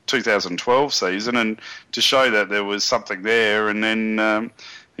 2012 season, and to show that there was something there, and then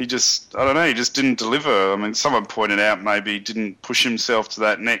he just didn't deliver. I mean, someone pointed out maybe he didn't push himself to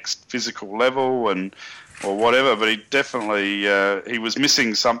that next physical level or whatever, but he definitely he was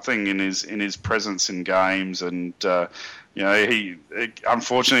missing something in his presence in games, and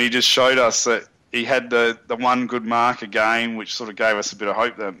unfortunately he just showed us that he had the one good mark a game, which sort of gave us a bit of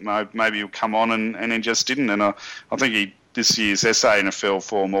hope that maybe he'll come on, and he just didn't. And I think this year's SANFL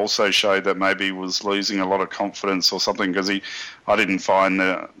form also showed that maybe he was losing a lot of confidence or something, because I didn't find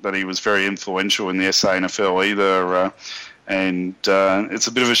that he was very influential in the SANFL either, and it's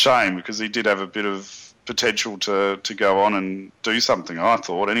a bit of a shame because he did have a bit of potential to go on and do something, I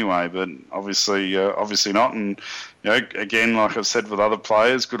thought anyway, but obviously not. And again, like I've said with other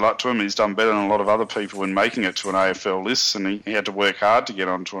players, good luck to him. He's done better than a lot of other people in making it to an AFL list, and he had to work hard to get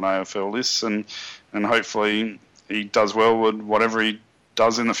onto an AFL list, and hopefully he does well with whatever he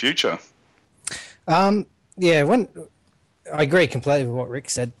does in the future. I agree completely with what Rick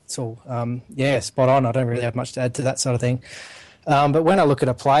said. It's all spot on. I don't really have much to add to that sort of thing. But when I look at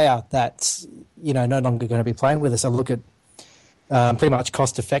a player that's no longer going to be playing with us, I look at pretty much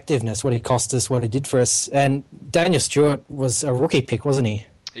cost effectiveness, what he cost us, what he did for us. And Daniel Stewart was a rookie pick, wasn't he?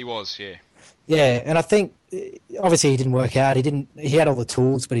 He was, yeah. Yeah, and I think obviously he didn't work out. He had all the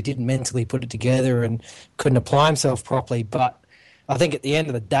tools, but he didn't mentally put it together and couldn't apply himself properly. But I think at the end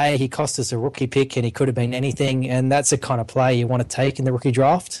of the day, he cost us a rookie pick, and he could have been anything. And that's the kind of player you want to take in the rookie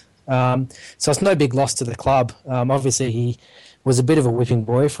draft. So it's no big loss to the club. Obviously, he was a bit of a whipping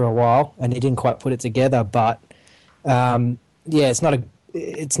boy for a while, and he didn't quite put it together. But it's not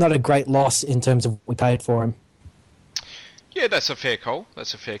a great loss in terms of what we paid for him. Yeah, that's a fair call.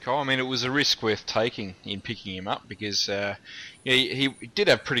 I mean, it was a risk worth taking in picking him up because he did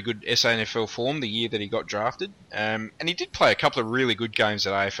have pretty good SANFL form the year that he got drafted, and he did play a couple of really good games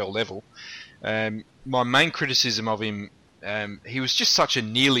at AFL level. My main criticism of him, he was just such a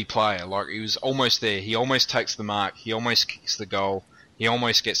nearly player. Like, he was almost there. He almost takes the mark. He almost kicks the goal. He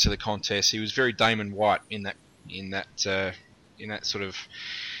almost gets to the contest. He was very Damon White in that sort of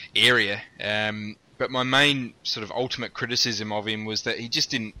area. But my main sort of ultimate criticism of him was that he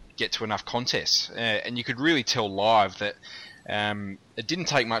just didn't get to enough contests. And you could really tell live that It didn't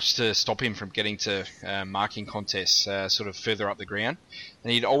take much to stop him from getting to marking contests sort of further up the ground,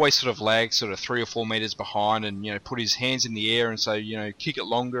 and he'd always sort of lag sort of 3 or 4 metres behind, and put his hands in the air and say kick it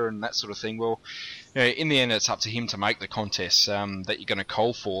longer and that sort of thing. Well, in the end, it's up to him to make the contests that you're going to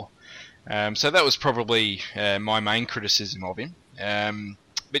call for. So that was probably my main criticism of him.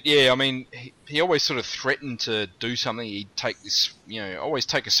 But yeah, I mean, he always sort of threatened to do something. He'd take this, always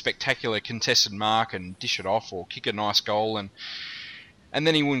take a spectacular contested mark and dish it off, or kick a nice goal, and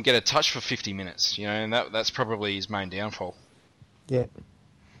then he wouldn't get a touch for 50 minutes. And that's probably his main downfall. Yeah.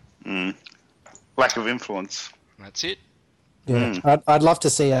 Lack of influence. That's it. Yeah, I'd love to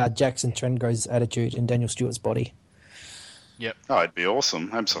see Jackson Trengow's attitude in Daniel Stewart's body. Yep. Oh, it'd be awesome.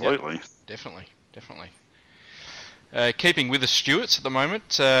 Absolutely. Yep. Definitely. Keeping with the Stewarts at the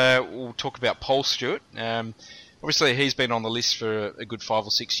moment, we'll talk about Paul Stewart. Obviously, he's been on the list for a good 5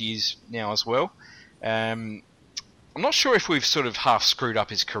 or 6 years now as well. I'm not sure if we've sort of half screwed up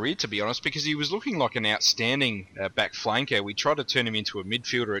his career, to be honest, because he was looking like an outstanding back flanker. We tried to turn him into a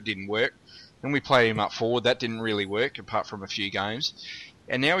midfielder, it didn't work. Then we played him up forward, that didn't really work, apart from a few games.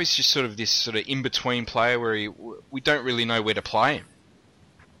 And now he's just sort of this sort of in-between player where we don't really know where to play him.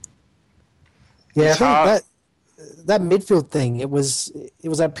 Yeah, I think that midfield thing, it was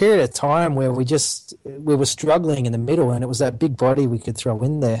that period of time where we were struggling in the middle, and it was that big body we could throw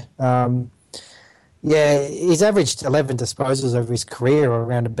in there. Yeah, he's averaged 11 disposals over his career, or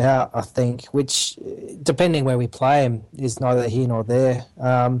around about, I think, which, depending where we play him, is neither here nor there.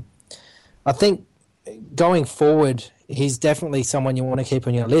 I think going forward, he's definitely someone you want to keep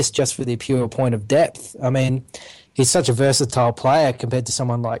on your list just for the pure point of depth. I mean, he's such a versatile player compared to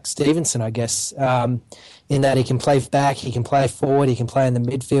someone like Stevenson, I guess, in that he can play back, he can play forward, he can play in the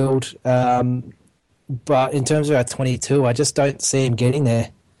midfield. But in terms of our 22, I just don't see him getting there.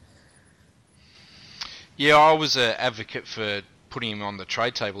 Yeah, I was an advocate for putting him on the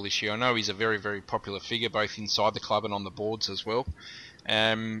trade table this year. I know he's a very, very popular figure, both inside the club and on the boards as well.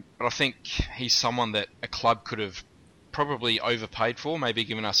 But I think he's someone that a club could have probably overpaid for, maybe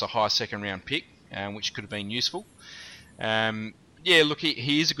given us a high second-round pick, which could have been useful. Yeah, look,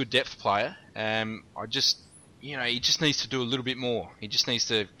 he is a good depth player. He just needs to do a little bit more. He just needs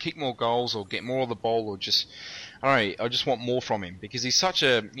to kick more goals or get more of the ball, or just, I don't know, I just want more from him, because he's such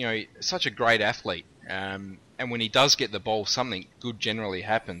a great athlete. And when he does get the ball, something good generally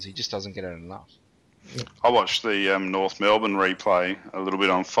happens. He just doesn't get it enough. I watched the North Melbourne replay a little bit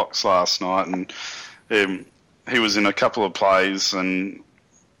on Fox last night, and he was in a couple of plays, and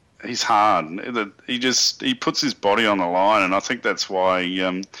he's hard. He puts his body on the line, and I think that's why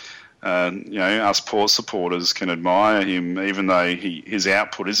us Port supporters can admire him, even though his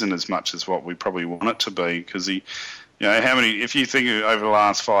output isn't as much as what we probably want it to be. Because if you think over the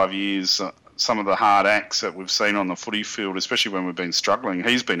last 5 years, some of the hard acts that we've seen on the footy field, especially when we've been struggling,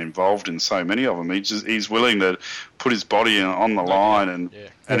 he's been involved in so many of them. He's willing to put his body on the line,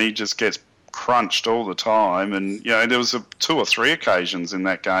 and he just gets crunched all the time. And there was 2 or 3 occasions in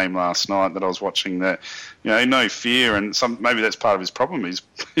that game last night that I was watching that no fear, and maybe that's part of his problem.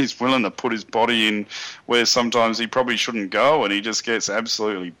 He's willing to put his body in where sometimes he probably shouldn't go, and he just gets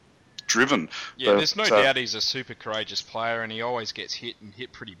absolutely driven. Yeah, there's no doubt he's a super courageous player, and he always gets hit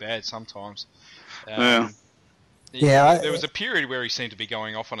pretty bad sometimes. There was a period where he seemed to be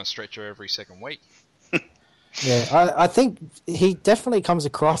going off on a stretcher every second week. Yeah, I think he definitely comes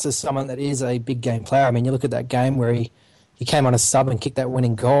across as someone that is a big game player. I mean, you look at that game where he came on a sub and kicked that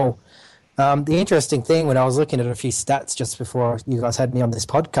winning goal. The interesting thing, when I was looking at a few stats just before you guys had me on this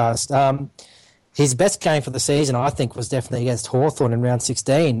podcast, his best game for the season, I think, was definitely against Hawthorn in round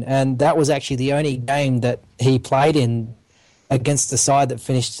 16, and that was actually the only game that he played in against the side that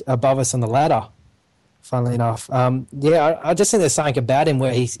finished above us on the ladder, funnily enough. I just think there's something about him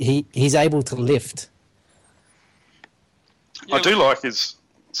where he's able to lift. Yeah, I do like his...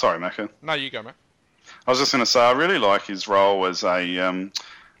 Sorry, Macca. No, you go, mate. I was just going to say, I really like his role as a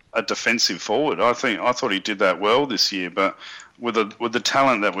defensive forward. I thought he did that well this year, but with the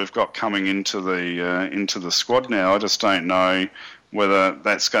talent that we've got coming into the squad now, I just don't know whether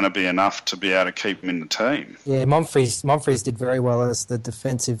that's going to be enough to be able to keep him in the team. Yeah, Monfries did very well as the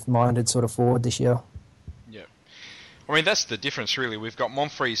defensive-minded sort of forward this year. Yeah. I mean, that's the difference, really. We've got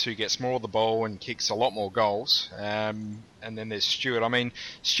Monfries, who gets more of the ball and kicks a lot more goals. And then there's Stewart. I mean,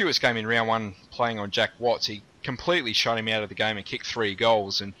 Stewart's game in round 1 playing on Jack Watts, he completely shut him out of the game and kicked 3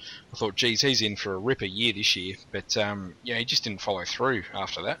 goals. And I thought, geez, he's in for a ripper year this year. But, he just didn't follow through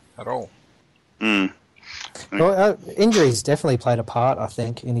after that at all. Mm. Well, injuries definitely played a part, I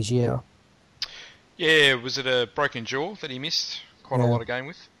think, in his year. Yeah, was it a broken jaw that he missed quite a lot of game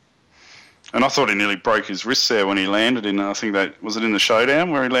with? And I thought he nearly broke his wrist there when he landed in, I think that, was it in the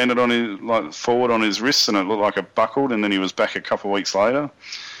showdown where he landed on his, forward on his wrist and it looked like it buckled and then he was back a couple of weeks later?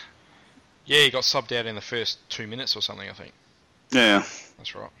 Yeah, he got subbed out in the first 2 minutes or something, I think. Yeah.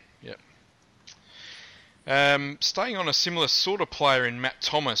 That's right, yep. Staying on a similar sort of player in Matt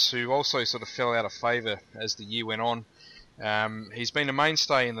Thomas, who also sort of fell out of favour as the year went on. He's been a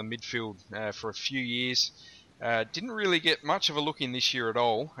mainstay in the midfield for a few years. Didn't really get much of a look in this year at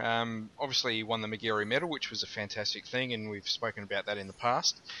all. Obviously, he won the Magarey medal, which was a fantastic thing, and we've spoken about that in the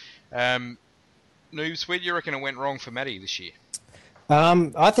past. Noobs, where do you reckon it went wrong for Matty this year?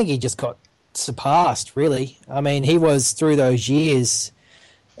 I think he just got surpassed, really. I mean, he was, through those years,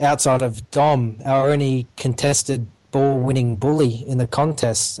 outside of Dom, our only contested ball-winning bully in the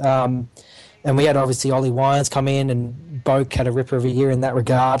contest. And we had, obviously, Ollie Wines come in, and Boak had a ripper of a year in that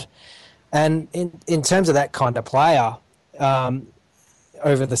regard. And in terms of that kind of player,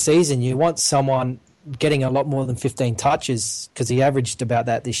 over the season, you want someone getting a lot more than 15 touches, because he averaged about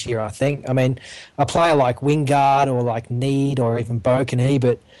that this year, I think. I mean, a player like Wingard or like Need or even Boak and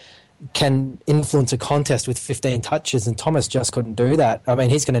Ebert can influence a contest with 15 touches, and Thomas just couldn't do that. I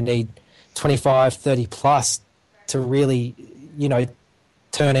mean, he's going to need 25, 30 plus to really,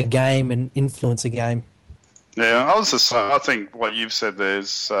 turn a game and influence a game. Yeah, I think what you've said there is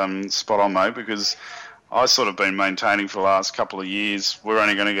spot on, mate, because I've sort of been maintaining for the last couple of years we're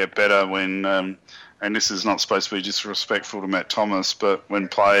only going to get better when, and this is not supposed to be disrespectful to Matt Thomas, but when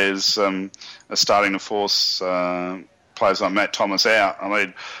players are starting to force players like Matt Thomas out. I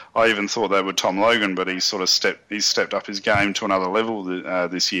mean, I even thought that with Tom Logan, but he's stepped up his game to another level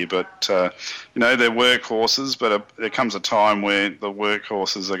this year. But they're workhorses, but there comes a time where the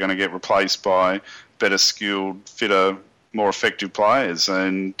workhorses are going to get replaced by better skilled, fitter, more effective players.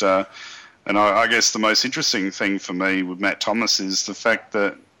 And I guess the most interesting thing for me with Matt Thomas is the fact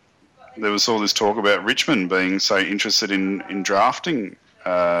that there was all this talk about Richmond being so interested in drafting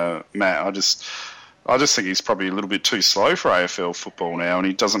Matt. I just think he's probably a little bit too slow for AFL football now, and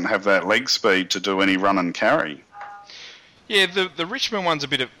he doesn't have that leg speed to do any run and carry. Yeah, the Richmond one's a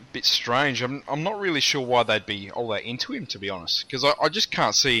bit strange. I'm not really sure why they'd be all that into him, to be honest, because I just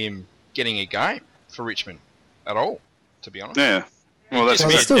can't see him getting a game for Richmond at all, to be honest. Yeah, well, that's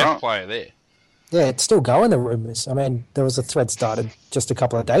a depth player there. Yeah, it's still going, the rumours. I mean, there was a thread started just a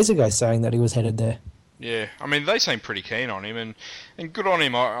couple of days ago saying that he was headed there. Yeah, I mean, they seem pretty keen on him, and good on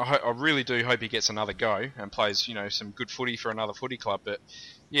him. I really do hope he gets another go and plays, some good footy for another footy club. But,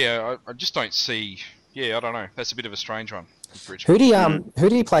 yeah, I just don't see... Yeah, I don't know. That's a bit of a strange one. Who do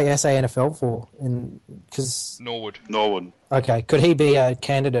you play SANFL for? Norwood. Okay, could he be a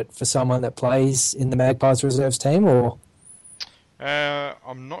candidate for someone that plays in the Magpies reserves team, or...?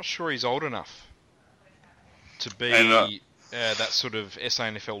 I'm not sure he's old enough to be that sort of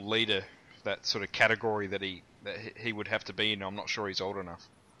SANFL leader, that sort of category that he would have to be in. I'm not sure he's old enough.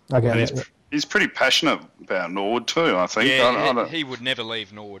 Okay, he's pretty passionate about Norwood too, I think. Yeah, he would never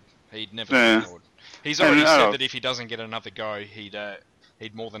leave Norwood. He'd never leave Norwood. He's already said that if he doesn't get another go, he'd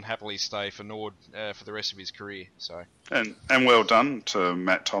more than happily stay for Norwood for the rest of his career. So and well done to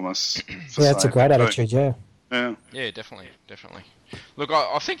Matt Thomas. That's a great attitude. Yeah. Yeah, definitely. Look,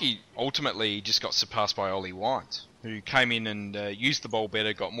 I think he ultimately just got surpassed by Ollie Wines, who came in and used the ball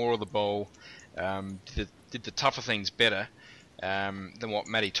better, got more of the ball, did the tougher things better than what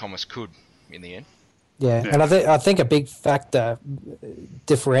Matty Thomas could in the end. Yeah. And I think a big factor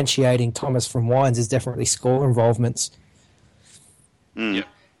differentiating Thomas from Wines is definitely score involvements. Yep.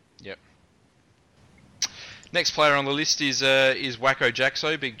 Next player on the list is Wacko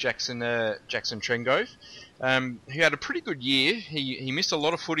Jaxo, big Jackson Trengove. He had a pretty good year. He missed a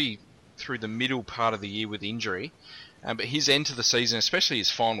lot of footy through the middle part of the year with injury, but his end to the season, especially his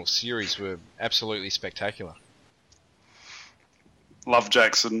final series, were absolutely spectacular. Love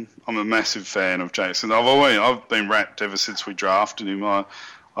Jackson. I'm a massive fan of Jackson. I've been wrapped ever since we drafted him.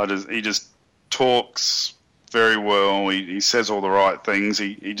 He just talks very well. He says all the right things.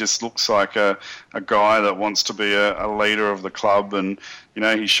 He just looks like a guy that wants to be a leader of the club, and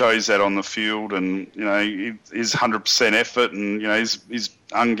he shows that on the field, and he's 100% effort, and he's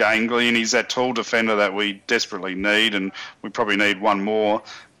ungainly, and he's that tall defender that we desperately need, and we probably need one more.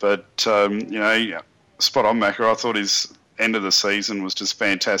 But spot on, Macca. I thought his end of the season was just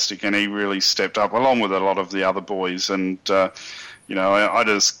fantastic, and he really stepped up along with a lot of the other boys, and I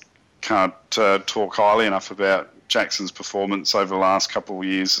just can't talk highly enough about Jackson's performance over the last couple of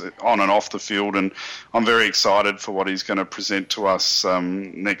years on and off the field, and I'm very excited for what he's going to present to us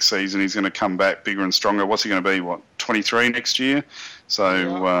next season. He's going to come back bigger and stronger. What's he going to be, 23 next year?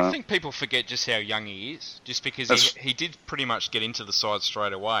 So I think people forget just how young he is, just because he did pretty much get into the side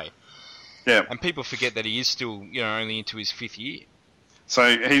straight away. Yeah. And people forget that he is still, only into his 5th year.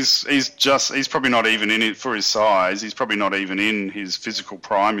 So he's probably not even in it for his size. He's probably not even in his physical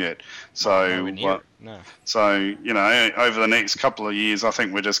prime yet. So no. So over the next couple of years, I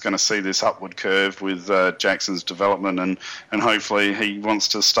think we're just going to see this upward curve with Jackson's development, and hopefully he wants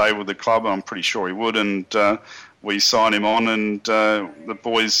to stay with the club. I'm pretty sure he would, and we sign him on, and the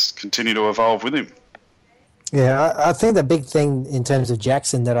boys continue to evolve with him. Yeah, I think the big thing in terms of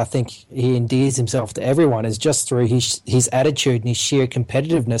Jackson that I think he endears himself to everyone is just through his attitude and his sheer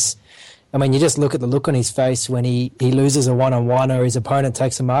competitiveness. I mean, you just look at the look on his face when he loses a one-on-one or his opponent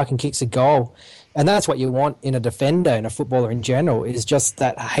takes a mark and kicks a goal. And that's what you want in a defender and a footballer in general, is just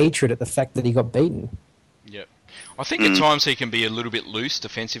that hatred at the fact that he got beaten. Yep. I think at times he can be a little bit loose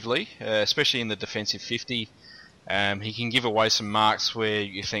defensively, especially in the defensive 50. He can give away some marks where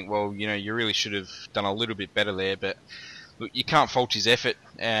you think, well, you really should have done a little bit better there. But look, you can't fault his effort.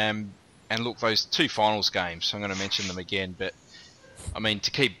 And look, those 2 finals games, I'm going to mention them again. But I mean,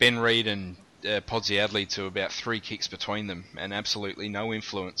 to keep Ben Reid and Podsy Adley to about 3 kicks between them and absolutely no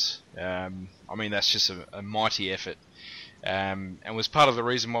influence. I mean, that's just a mighty effort. And was part of the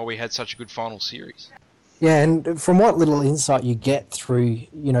reason why we had such a good final series. Yeah, and from what little insight you get through,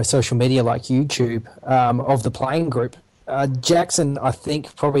 social media like YouTube of the playing group, Jackson, I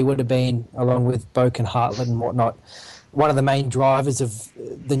think, probably would have been, along with Boak and Hartland and whatnot, one of the main drivers of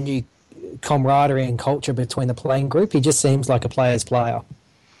the new camaraderie and culture between the playing group. He just seems like a player's player.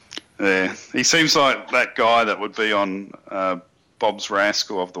 Yeah, he seems like that guy that would be on Bob's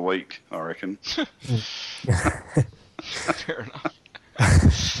Rascal of the Week, I reckon. Fair enough.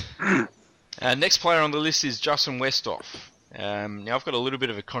 Next player on the list is Justin Westhoff. Now, I've got a little bit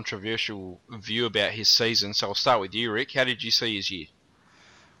of a controversial view about his season, so I'll start with you, Rick. How did you see his year?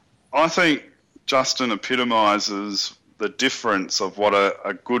 I think Justin epitomises the difference of what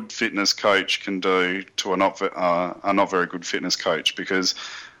a good fitness coach can do to a not very good fitness coach, because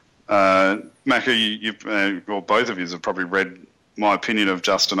Macca, well, both of you have probably read my opinion of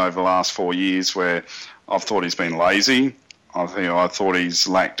Justin over the last 4 years, where I've thought he's been lazy. I thought he's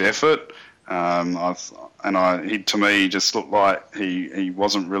lacked effort. He to me just looked like he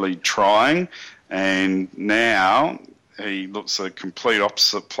wasn't really trying, and now he looks a complete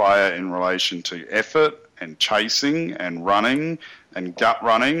opposite player in relation to effort and chasing and running and gut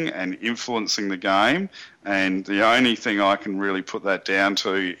running and influencing the game. And the only thing I can really put that down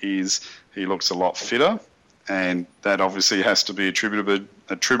to is he looks a lot fitter, and that obviously has to be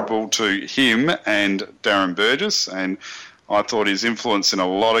attributable to him and Darren Burgess. And I thought his influence in a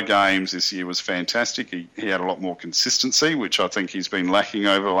lot of games this year was fantastic. He had a lot more consistency, which I think he's been lacking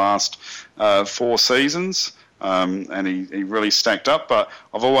over the last 4 seasons, and he really stacked up. But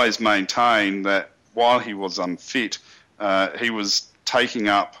I've always maintained that while he was unfit, he was taking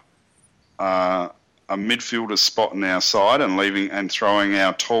up a midfielder spot in our side and throwing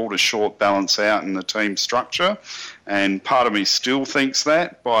our tall to short balance out in the team structure. And part of me still thinks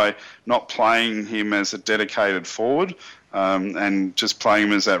that by not playing him as a dedicated forward, and just playing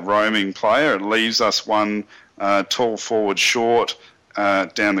him as that roaming player, it leaves us one tall forward short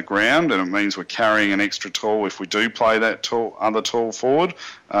down the ground, and it means we're carrying an extra tall if we do play that other tall forward.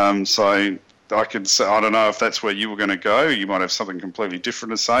 So I could say, I don't know if that's where you were going to go. You might have something completely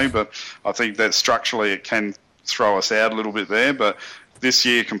different to say, but I think that structurally it can throw us out a little bit there. But this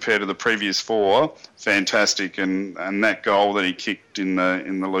year compared to the previous 4, fantastic, and that goal that he kicked in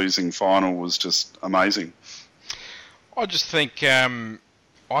the losing final was just amazing. I just think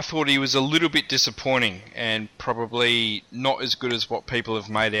I thought he was a little bit disappointing and probably not as good as what people have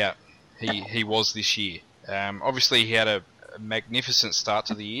made out he was this year. Obviously, he had a magnificent start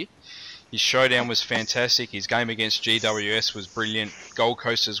to the year. His showdown was fantastic. His game against GWS was brilliant. Gold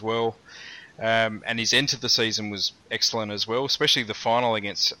Coast as well. And his end to the season was excellent as well, especially the final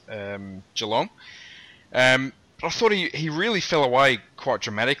against Geelong. But I thought he really fell away quite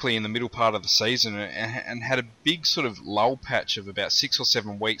dramatically in the middle part of the season and had a big sort of lull patch of about 6 or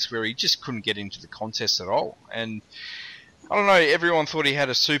 7 weeks where he just couldn't get into the contest at all. And I don't know, everyone thought he had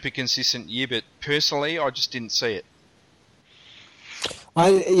a super consistent year, but personally, I just didn't see it.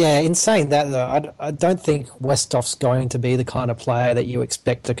 In saying that, though, I don't think Westhoff's going to be the kind of player that you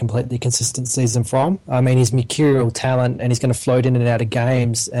expect a completely consistent season from. I mean, he's mercurial talent, and he's going to float in and out of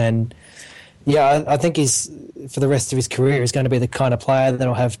games. And yeah, I think for the rest of his career, he's going to be the kind of player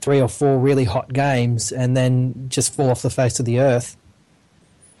that'll have 3 or 4 really hot games and then just fall off the face of the earth.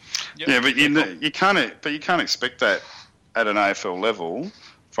 Yep. Yeah, but you can't expect that at an AFL level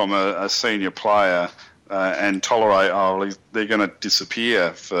from a senior player. and tolerate, they're going to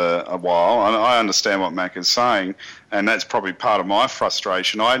disappear for a while. And I understand what Mac is saying, and that's probably part of my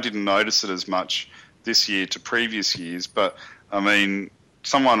frustration. I didn't notice it as much this year to previous years, but, I mean,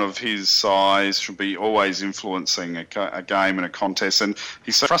 someone of his size should be always influencing a game and a contest. And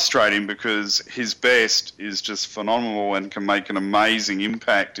he's so frustrating because his best is just phenomenal and can make an amazing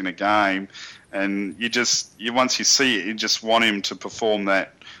impact in a game. And once you see it, you just want him to perform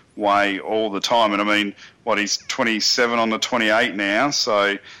that way all the time. And I mean, he's 27 on the 28 now,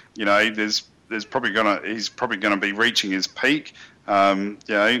 so there's probably he's probably gonna be reaching his peak. Either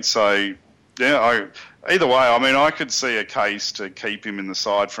way, I mean, I could see a case to keep him in the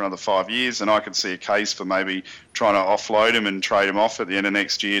side for another 5 years, and I could see a case for maybe trying to offload him and trade him off at the end of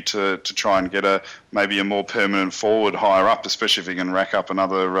next year to try and get maybe a more permanent forward higher up, especially if he can rack up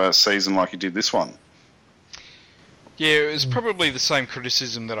another season like he did this one. Yeah, it was probably the same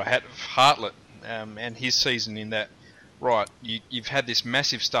criticism that I had of Hartlett and his season in that, right, you've had this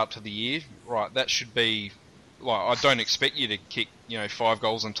massive start to the year, right, that should be, I don't expect you to kick, 5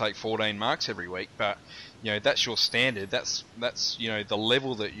 goals and take 14 marks every week, but, that's your standard, that's the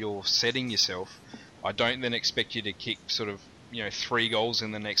level that you're setting yourself. I don't then expect you to kick sort of, 3 goals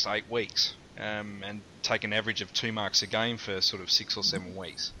in the next 8 weeks and take an average of 2 marks a game for sort of 6 or 7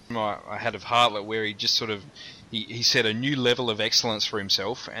 weeks. I had of Hartlett where he just sort of, he set a new level of excellence for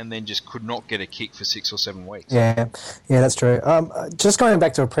himself and then just could not get a kick for 6 or 7 weeks. Yeah, that's true. Just going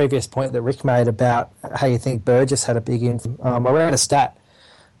back to a previous point that Rick made about how you think Burgess had a big influence. I read a stat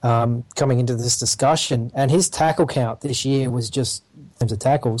coming into this discussion, and his tackle count this year was just in terms of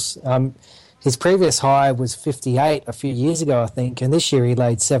tackles. His previous high was 58 a few years ago, I think, and this year he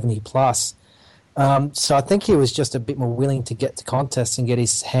laid 70 plus. So I think he was just a bit more willing to get to contests and get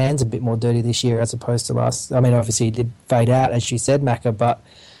his hands a bit more dirty this year as opposed to last. I mean, obviously he did fade out, as you said, Macca, but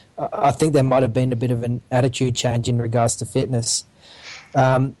I think there might have been a bit of an attitude change in regards to fitness.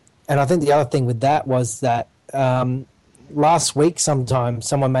 And I think the other thing with that was that last week sometime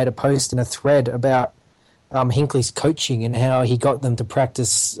someone made a post in a thread about Hinckley's coaching and how he got them to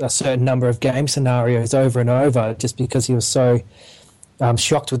practice a certain number of game scenarios over and over just because he was so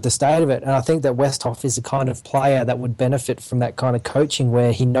shocked with the state of it. And I think that Westhoff is the kind of player that would benefit from that kind of coaching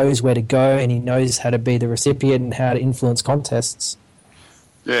where he knows where to go and he knows how to be the recipient and how to influence contests.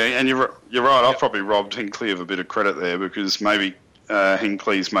 Yeah, and you're right. I've probably robbed Hinkley of a bit of credit there because maybe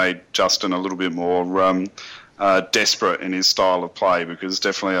Hinkley's made Justin a little bit more desperate in his style of play, because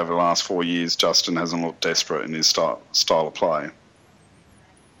definitely over the last 4 years Justin hasn't looked desperate in his style of play.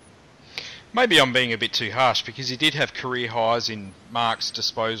 Maybe I'm being a bit too harsh because he did have career highs in marks,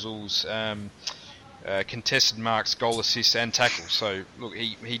 disposals, contested marks, goal assists and tackles. So look,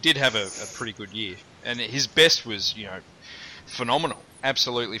 he did have a pretty good year, and his best was phenomenal,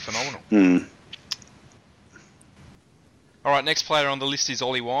 absolutely phenomenal. Mm. All right, next player on the list is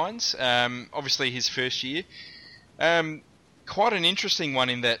Ollie Wines. Obviously his first year. Quite an interesting one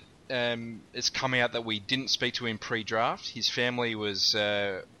in that it's come out that we didn't speak to him pre-draft. His family was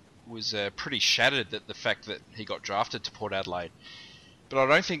pretty shattered at the fact that he got drafted to Port Adelaide. But I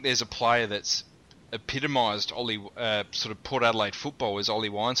don't think there's a player that's epitomised sort of Port Adelaide football as Ollie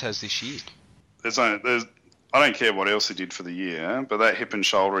Wines has this year. I don't care what else he did for the year, but that hip and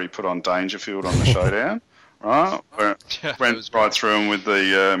shoulder he put on Dangerfield on the showdown, right, where went right through him with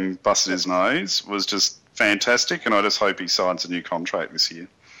the busted his nose, was just fantastic, and I just hope he signs a new contract this year.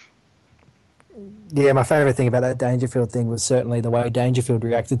 Yeah, my favourite thing about that Dangerfield thing was certainly the way Dangerfield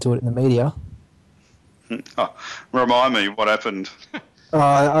reacted to it in the media. Oh, remind me what happened.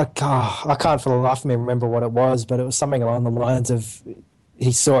 I can't for the life of me remember what it was, but it was something along the lines of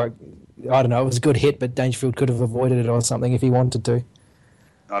he saw it, I don't know, it was a good hit, but Dangerfield could have avoided it or something if he wanted to.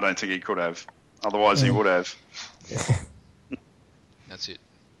 I don't think he could have. Otherwise he would have. That's it.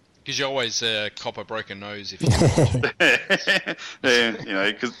 Because you always cop a broken nose if you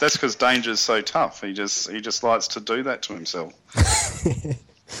yeah, because that's because Danger's so tough. He just likes to do that to himself.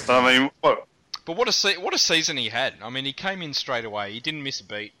 I mean, what? But what a season he had. I mean, he came in straight away. He didn't miss a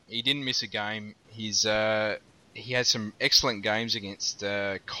beat. He didn't miss a game. He had some excellent games against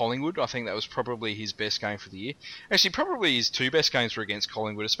Collingwood. I think that was probably his best game for the year. Actually, probably his 2 best games were against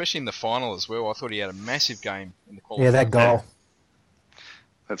Collingwood, especially in the final as well. I thought he had a massive game in the qualifier. Yeah, that goal.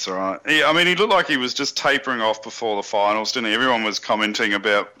 That's all right. I mean, he looked like he was just tapering off before the finals, didn't he? Everyone was commenting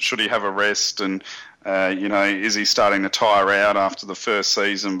about should he have a rest and, is he starting to tire out after the first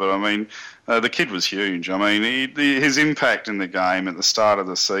season? But, I mean, the kid was huge. I mean, his impact in the game at the start of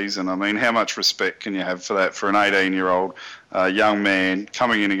the season, I mean, how much respect can you have for that for an 18-year-old young man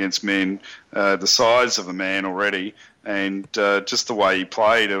coming in against men the size of a man already and just the way he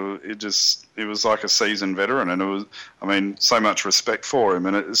played, it was like a seasoned veteran, and it was, I mean, so much respect for him,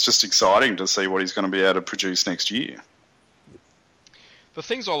 and it's just exciting to see what he's going to be able to produce next year. The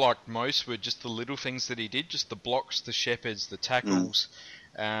things I liked most were just the little things that he did, just the blocks, the shepherds, the tackles,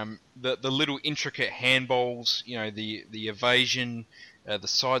 the little intricate handballs, you know, the evasion, the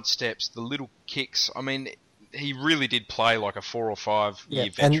side steps, the little kicks. I mean, he really did play like a 4 or 5 year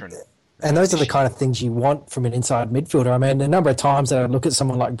veteran. And those are the kind of things you want from an inside midfielder. I mean, a number of times that I look at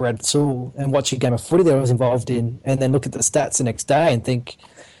someone like Brad Sewell and watch a game of footy that I was involved in, and then look at the stats the next day and think,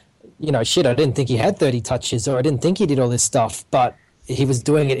 you know, shit, I didn't think he had 30 touches, or I didn't think he did all this stuff, but he was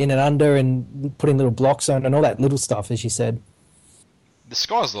doing it in and under and putting little blocks on and all that little stuff, as you said. The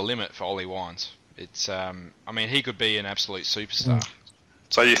sky's the limit for Ollie Wines. It's, I mean, he could be an absolute superstar.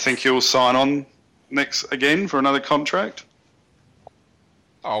 So you think he'll sign on next again for another contract?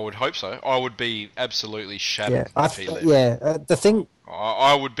 I would hope so. I would be absolutely shattered if he left. The thing...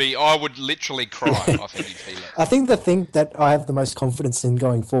 I would literally cry, I think, if he left. I think the thing that I have the most confidence in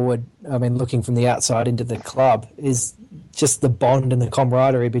going forward, I mean, looking from the outside into the club, is just the bond and the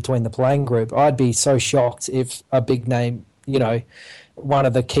camaraderie between the playing group. I'd be so shocked if a big name, you know, one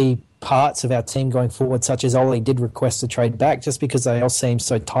of the key parts of our team going forward, such as Ollie, did request a trade back, just because they all seem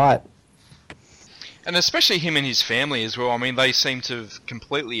so tight. And especially him and his family as well. I mean, they seem to have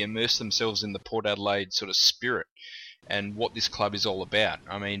completely immersed themselves in the Port Adelaide sort of spirit and what this club is all about.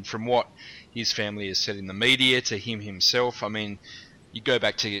 I mean, from what his family has said in the media to him himself, I mean, you go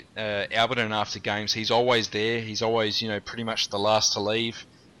back to Alberton after games, he's always there. He's always, you know, pretty much the last to leave.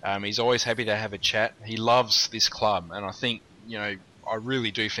 He's always happy to have a chat. He loves this club, and I think, you know, I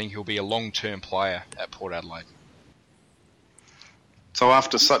really do think he'll be a long-term player at Port Adelaide. So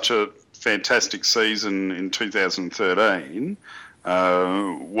after such a fantastic season in 2013,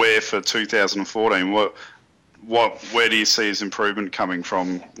 where for 2014, where do you see his improvement coming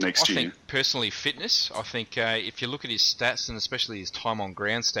from next year? I think personally fitness. I think if you look at his stats, and especially his time on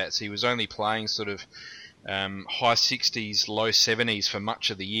ground stats, he was only playing sort of high 60s, low 70s for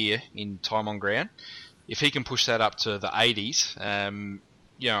much of the year in time on ground. If he can push that up to the 80s,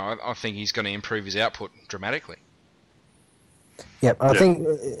 you know, I think he's going to improve his output dramatically. Yep, I think,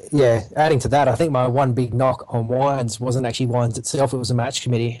 adding to that, I think my one big knock on Wines wasn't actually Wines itself, it was a match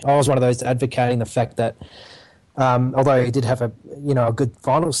committee. I was one of those advocating the fact that although he did have a good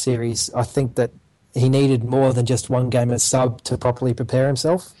final series, I think that he needed more than just one game as sub to properly prepare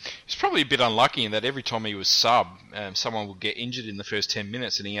himself. He's probably a bit unlucky in that every time he was sub, someone would get injured in the first 10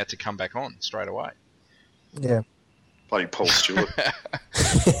 minutes and he had to come back on straight away. Yeah. Bloody Paul Stewart.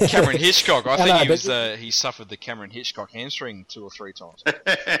 Cameron Hitchcock. I think he suffered the Cameron Hitchcock hamstring 2 or 3 times.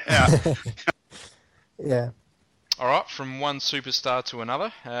 Yeah. All right, from one superstar to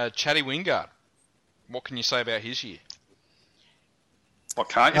another. Chatty Wingard. What can you say about his year? What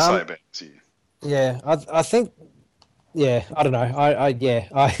can't you say about his year? Yeah, I think... Yeah, I don't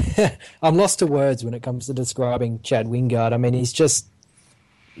know. I'm lost to words when it comes to describing Chad Wingard. I mean, he's just,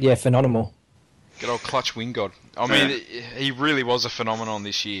 phenomenal. Good old Clutch Wingard. I mean, he really was a phenomenon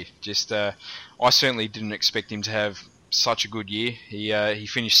this year. Just, I certainly didn't expect him to have such a good year. He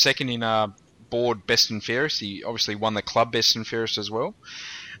finished second in board best and fairest. He obviously won the club best and fairest as well.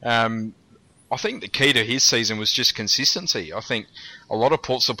 I think the key to his season was just consistency. I think a lot of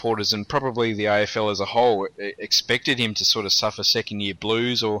Port supporters and probably the AFL as a whole expected him to sort of suffer second-year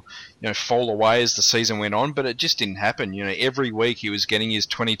blues or, fall away as the season went on, but it just didn't happen. Every week he was getting his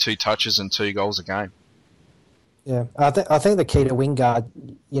 22 touches and 2 goals a game. Yeah, I think the key to Wingard,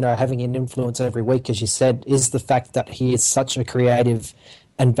 having an influence every week, as you said, is the fact that he is such a creative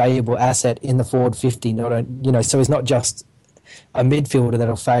and valuable asset in the forward 50. So he's not just a midfielder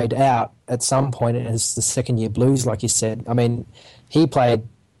that'll fade out at some point as the second-year blues, like you said. I mean, he played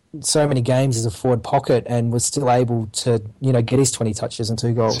so many games as a forward pocket and was still able to, get his 20 touches and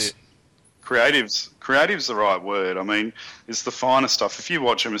 2 goals. Creative's the right word. I mean, it's the finer stuff. If you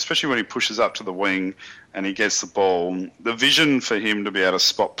watch him, especially when he pushes up to the wing and he gets the ball, the vision for him to be able to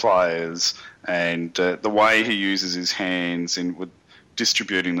spot players and the way he uses his hands with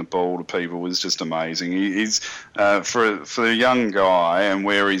distributing the ball to people was just amazing. He's for a young guy and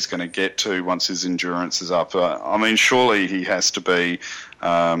where he's going to get to once his endurance is up. I mean, surely he has to be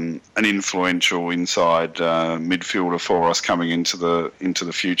an influential inside midfielder for us coming into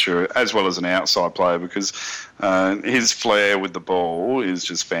the future, as well as an outside player, because his flair with the ball is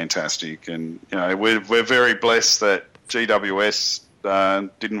just fantastic. And we're very blessed that GWS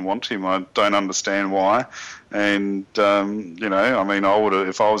didn't want him. I don't understand why. And, I mean,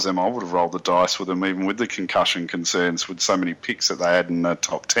 if I was them, I would have rolled the dice with them, even with the concussion concerns, with so many picks that they had in the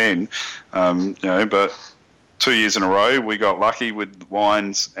top 10. But 2 years in a row, we got lucky with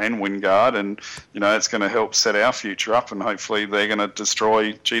Wines and Wingard, and it's going to help set our future up, and hopefully they're going to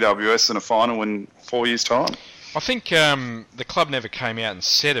destroy GWS in a final in 4 years' time. I think the club never came out and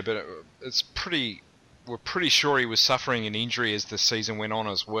said it, but we're pretty sure he was suffering an injury as the season went on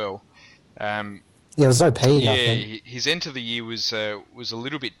as well. It was OP. Yeah, his end to the year was a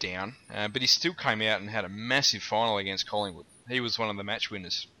little bit down, but he still came out and had a massive final against Collingwood. He was one of the match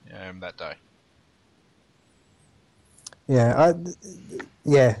winners that day. Yeah,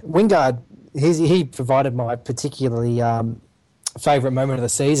 Wingard, he provided my particularly favourite moment of the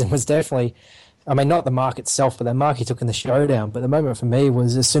season was definitely, I mean, not the mark itself, but the mark he took in the showdown. But the moment for me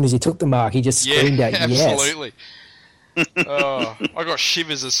was as soon as he took the mark, he just screamed out, yes. Absolutely. Oh, I got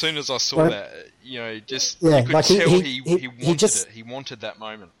shivers as soon as I saw that. You could tell he wanted it. He wanted that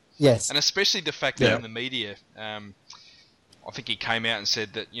moment. Yes. And especially the fact that in the media, I think he came out and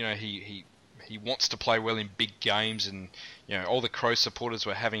said that, he wants to play well in big games, and all the Crow supporters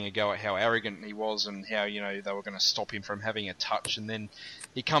were having a go at how arrogant he was and how they were going to stop him from having a touch, and then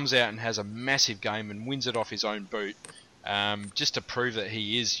he comes out and has a massive game and wins it off his own boot, just to prove that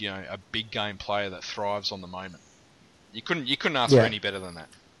he is a big game player that thrives on the moment. You couldn't ask for any better than that.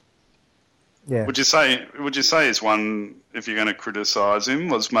 Yeah. Would you say his one, if you're going to criticise him,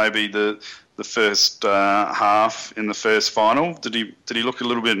 was maybe the first half in the first final? Did he look a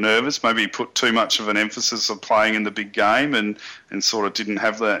little bit nervous? Maybe he put too much of an emphasis of playing in the big game and sort of didn't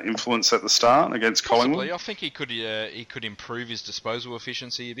have that influence at the start against Collingwood? Possibly. I think he could improve his disposal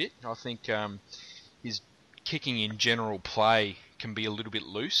efficiency a bit. I think his kicking in general play can be a little bit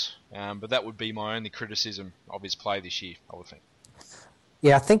loose, but that would be my only criticism of his play this year, I would think.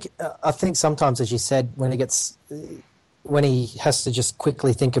 Yeah, I think sometimes, as you said, when he has to just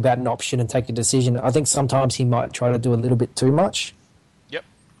quickly think about an option and take a decision, I think sometimes he might try to do a little bit too much. Yep.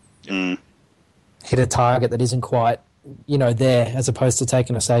 Hit a target that isn't quite, there, as opposed to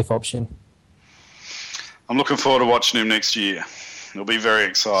taking a safe option. I'm looking forward to watching him next year. It'll be very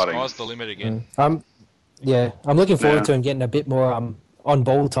exciting. Sky's the limit again. I'm looking forward to him getting a bit more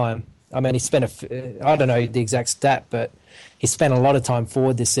on-ball time. I mean, he spent I don't know the exact stat, but he spent a lot of time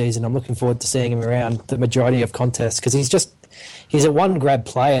forward this season. I'm looking forward to seeing him around the majority of contests because he's a one-grab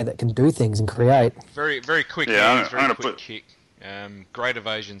player that can do things and create. Very, very quick hands, very quick kick, great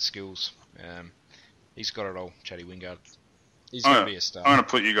evasion skills. He's got it all, Chatty Wingard. He's going to be a star. I'm going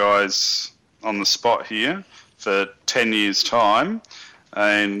to put you guys on the spot here for 10 years' time,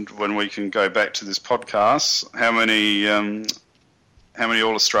 and when we can go back to this podcast, how many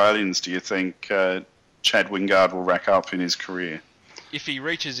All-Australians do you think Chad Wingard will rack up in his career? If he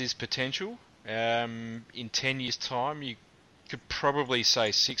reaches his potential, in 10 years' time, you could probably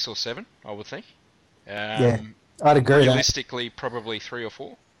say 6 or 7, I would think. I'd agree with that. Realistically, probably 3 or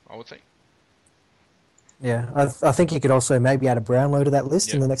 4, I would think. Yeah, I think you could also maybe add a Brownlow to that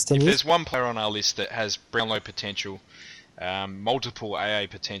list in the next 10 years. If there's one player on our list that has Brownlow potential, multiple AA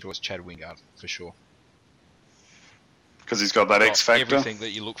potential, it's Chad Wingard, for sure. Because he's got that X factor. Everything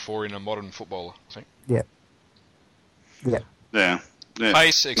that you look for in a modern footballer, I think. Yeah.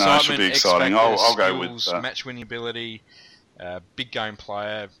 Pace, excitement, it should be exciting. X-factor, I'll skills, go with that. Match-winning ability, big game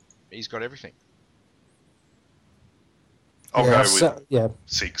player. He's got everything. I'll go with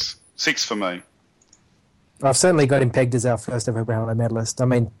 6. 6 for me. I've certainly got him pegged as our first ever Brownlow medalist. I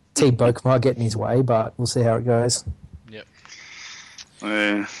mean, T. Boak might get in his way, but we'll see how it goes. Yep.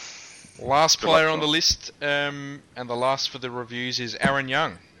 Yeah. Last player on the list, and the last for the reviews, is Aaron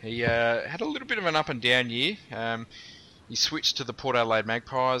Young. He had a little bit of an up and down year. He switched to the Port Adelaide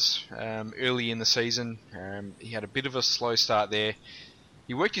Magpies early in the season. He had a bit of a slow start there.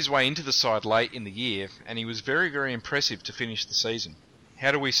 He worked his way into the side late in the year, and he was very, very impressive to finish the season.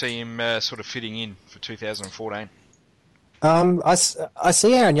 How do we see him sort of fitting in for 2014? I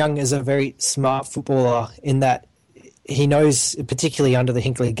see Aaron Young as a very smart footballer in that he knows, particularly under the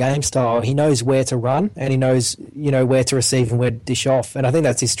Hinkley game style, he knows where to run and he knows, where to receive and where to dish off. And I think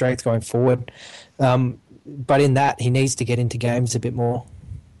that's his strength going forward. But in that, he needs to get into games a bit more.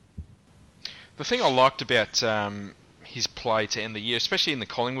 The thing I liked about his play to end the year, especially in the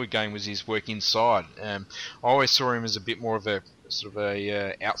Collingwood game, was his work inside. I always saw him as a bit more of a sort of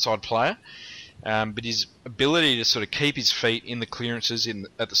a outside player. But his ability to sort of keep his feet in the clearances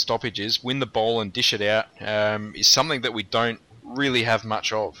at the stoppages, win the ball and dish it out, is something that we don't really have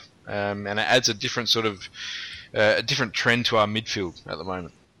much of. And it adds a different sort of a different trend to our midfield at the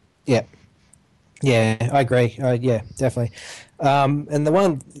moment. Yeah, I agree. Yeah, definitely. And the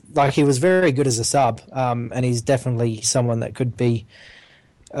one, he was very good as a sub, and he's definitely someone that could be,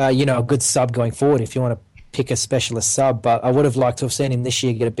 a good sub going forward if you want to pick a specialist sub, but I would have liked to have seen him this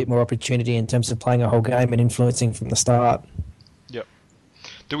year get a bit more opportunity in terms of playing a whole game and influencing from the start. Yep.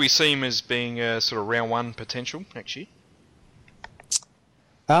 Do we see him as being a sort of round one potential next year?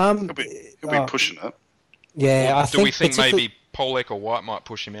 He'll be pushing it. Yeah, Do we think maybe Polek or White might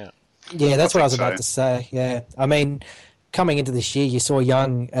push him out? Yeah, that's what I was about to say. Yeah, I mean, coming into this year, you saw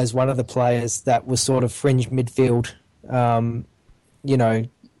Young as one of the players that was sort of fringe midfield,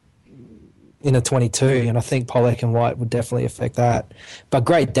 in a 22, and I think Polek and White would definitely affect that. But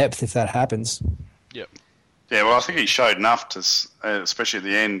great depth if that happens. Yep. Yeah, well, I think he showed enough to, especially at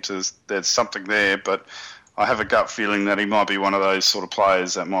the end, there's something there, but I have a gut feeling that he might be one of those sort of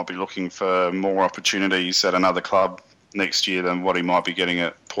players that might be looking for more opportunities at another club next year than what he might be getting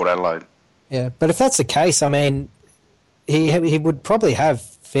at Port Adelaide. Yeah, but if that's the case, I mean, he would probably have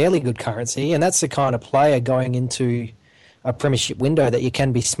fairly good currency, and that's the kind of player going into a premiership window that you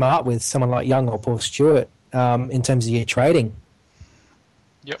can be smart with, someone like Young or Paul Stewart, in terms of your trading.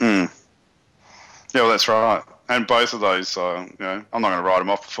 Yep. Yeah, well, that's right. And both of those, I'm not going to write them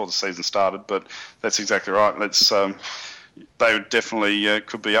off before the season started, but that's exactly right. They would definitely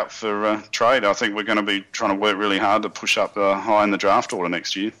could be up for trade. I think we're going to be trying to work really hard to push up high in the draft order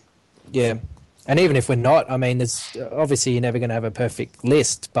next year. Yeah, and even if we're not, I mean, there's obviously you're never going to have a perfect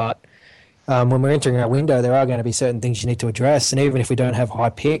list, but when we're entering a window, there are going to be certain things you need to address. And even if we don't have high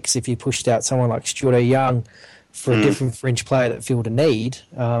picks, if you pushed out someone like Stuart or Young for a different fringe player that filled a need,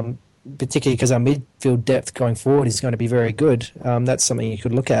 particularly because our midfield depth going forward is going to be very good, that's something you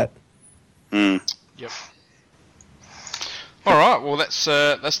could look at. Yep. All right. Well, that's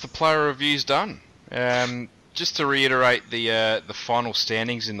the player reviews done. Just to reiterate the final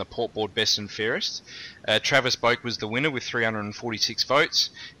standings in the Port Board Best and Fairest, Travis Boak was the winner with 346 votes.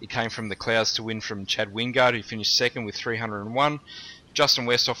 It came from the Clouds to win from Chad Wingard, who finished second with 301. Justin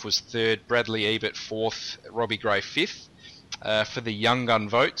Westhoff was third, Bradley Ebert fourth, Robbie Gray fifth. For the Young Gun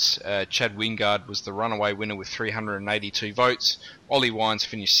votes, Chad Wingard was the runaway winner with 382 votes. Ollie Wines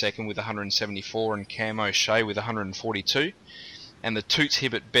finished second with 174 and Cam O'Shea with 142. And the Toots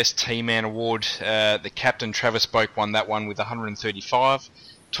Hibbert Best Team Man Award, the captain Travis Boak won that one with 135.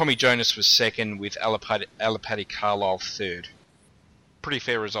 Tommy Jonas was second with Alapati Carlisle third. Pretty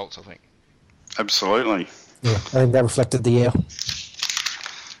fair results, I think. Absolutely. Yeah, I think that reflected the year.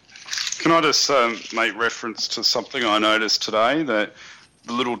 Can I just make reference to something I noticed today, that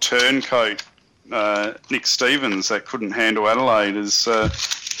the little turncoat, Nick Stevens, that couldn't handle Adelaide, has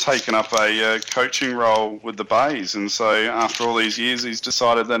taken up a coaching role with the Bays, and so after all these years he's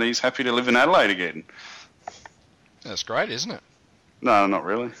decided that he's happy to live in Adelaide again. That's great, isn't it? No, not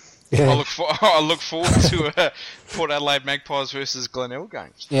really. Yeah. I look forward to Port Adelaide Magpies versus Glenelg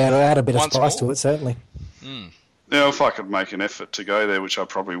games. Yeah, it'll add a bit of Once spice more. to it, certainly. Yeah, if I could make an effort to go there, which I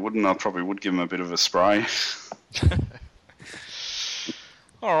probably wouldn't, I probably would give him a bit of a spray.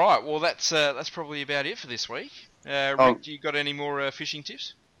 All right, well that's probably about it for this week. Rick, do you got any more fishing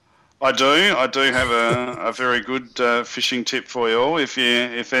tips? I do have a very good fishing tip for you all. If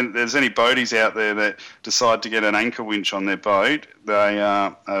there's any boaties out there that decide to get an anchor winch on their boat, they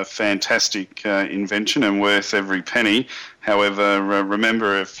are a fantastic invention and worth every penny. However,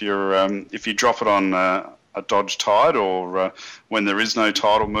 remember if you drop it on a dodge tide or when there is no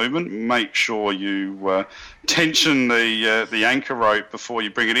tidal movement, make sure you tension the anchor rope before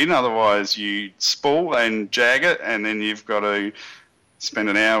you bring it in. Otherwise, you spool and jag it, and then you've got to spend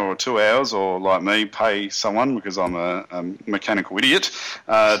an hour or 2 hours, or like me, pay someone, because I'm a mechanical idiot,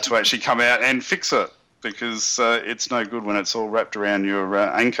 to actually come out and fix it, because it's no good when it's all wrapped around your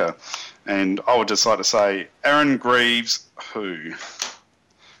anchor. And I would just like to say, Aaron Greaves, who?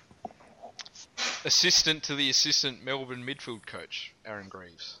 Assistant to the assistant Melbourne midfield coach, Aaron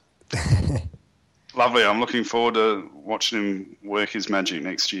Greaves. Lovely. I'm looking forward to watching him work his magic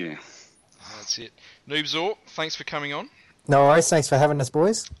next year. That's it. Noobzor, thanks for coming on. No worries. Thanks for having us,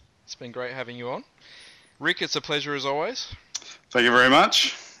 boys. It's been great having you on. Rick, it's a pleasure as always. Thank you very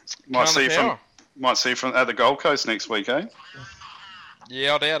much. Might Calm the see you from at the Gold Coast next week, eh?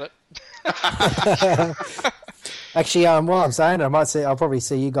 Yeah, I doubt it. Actually, while I'm saying it, I'll probably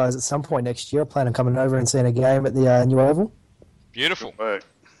see you guys at some point next year. I plan on coming over and seeing a game at the New Oval. Beautiful. Good work.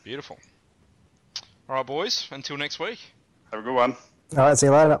 Beautiful. All right, boys. Until next week. Have a good one. All right, see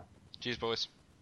you later. Cheers, boys.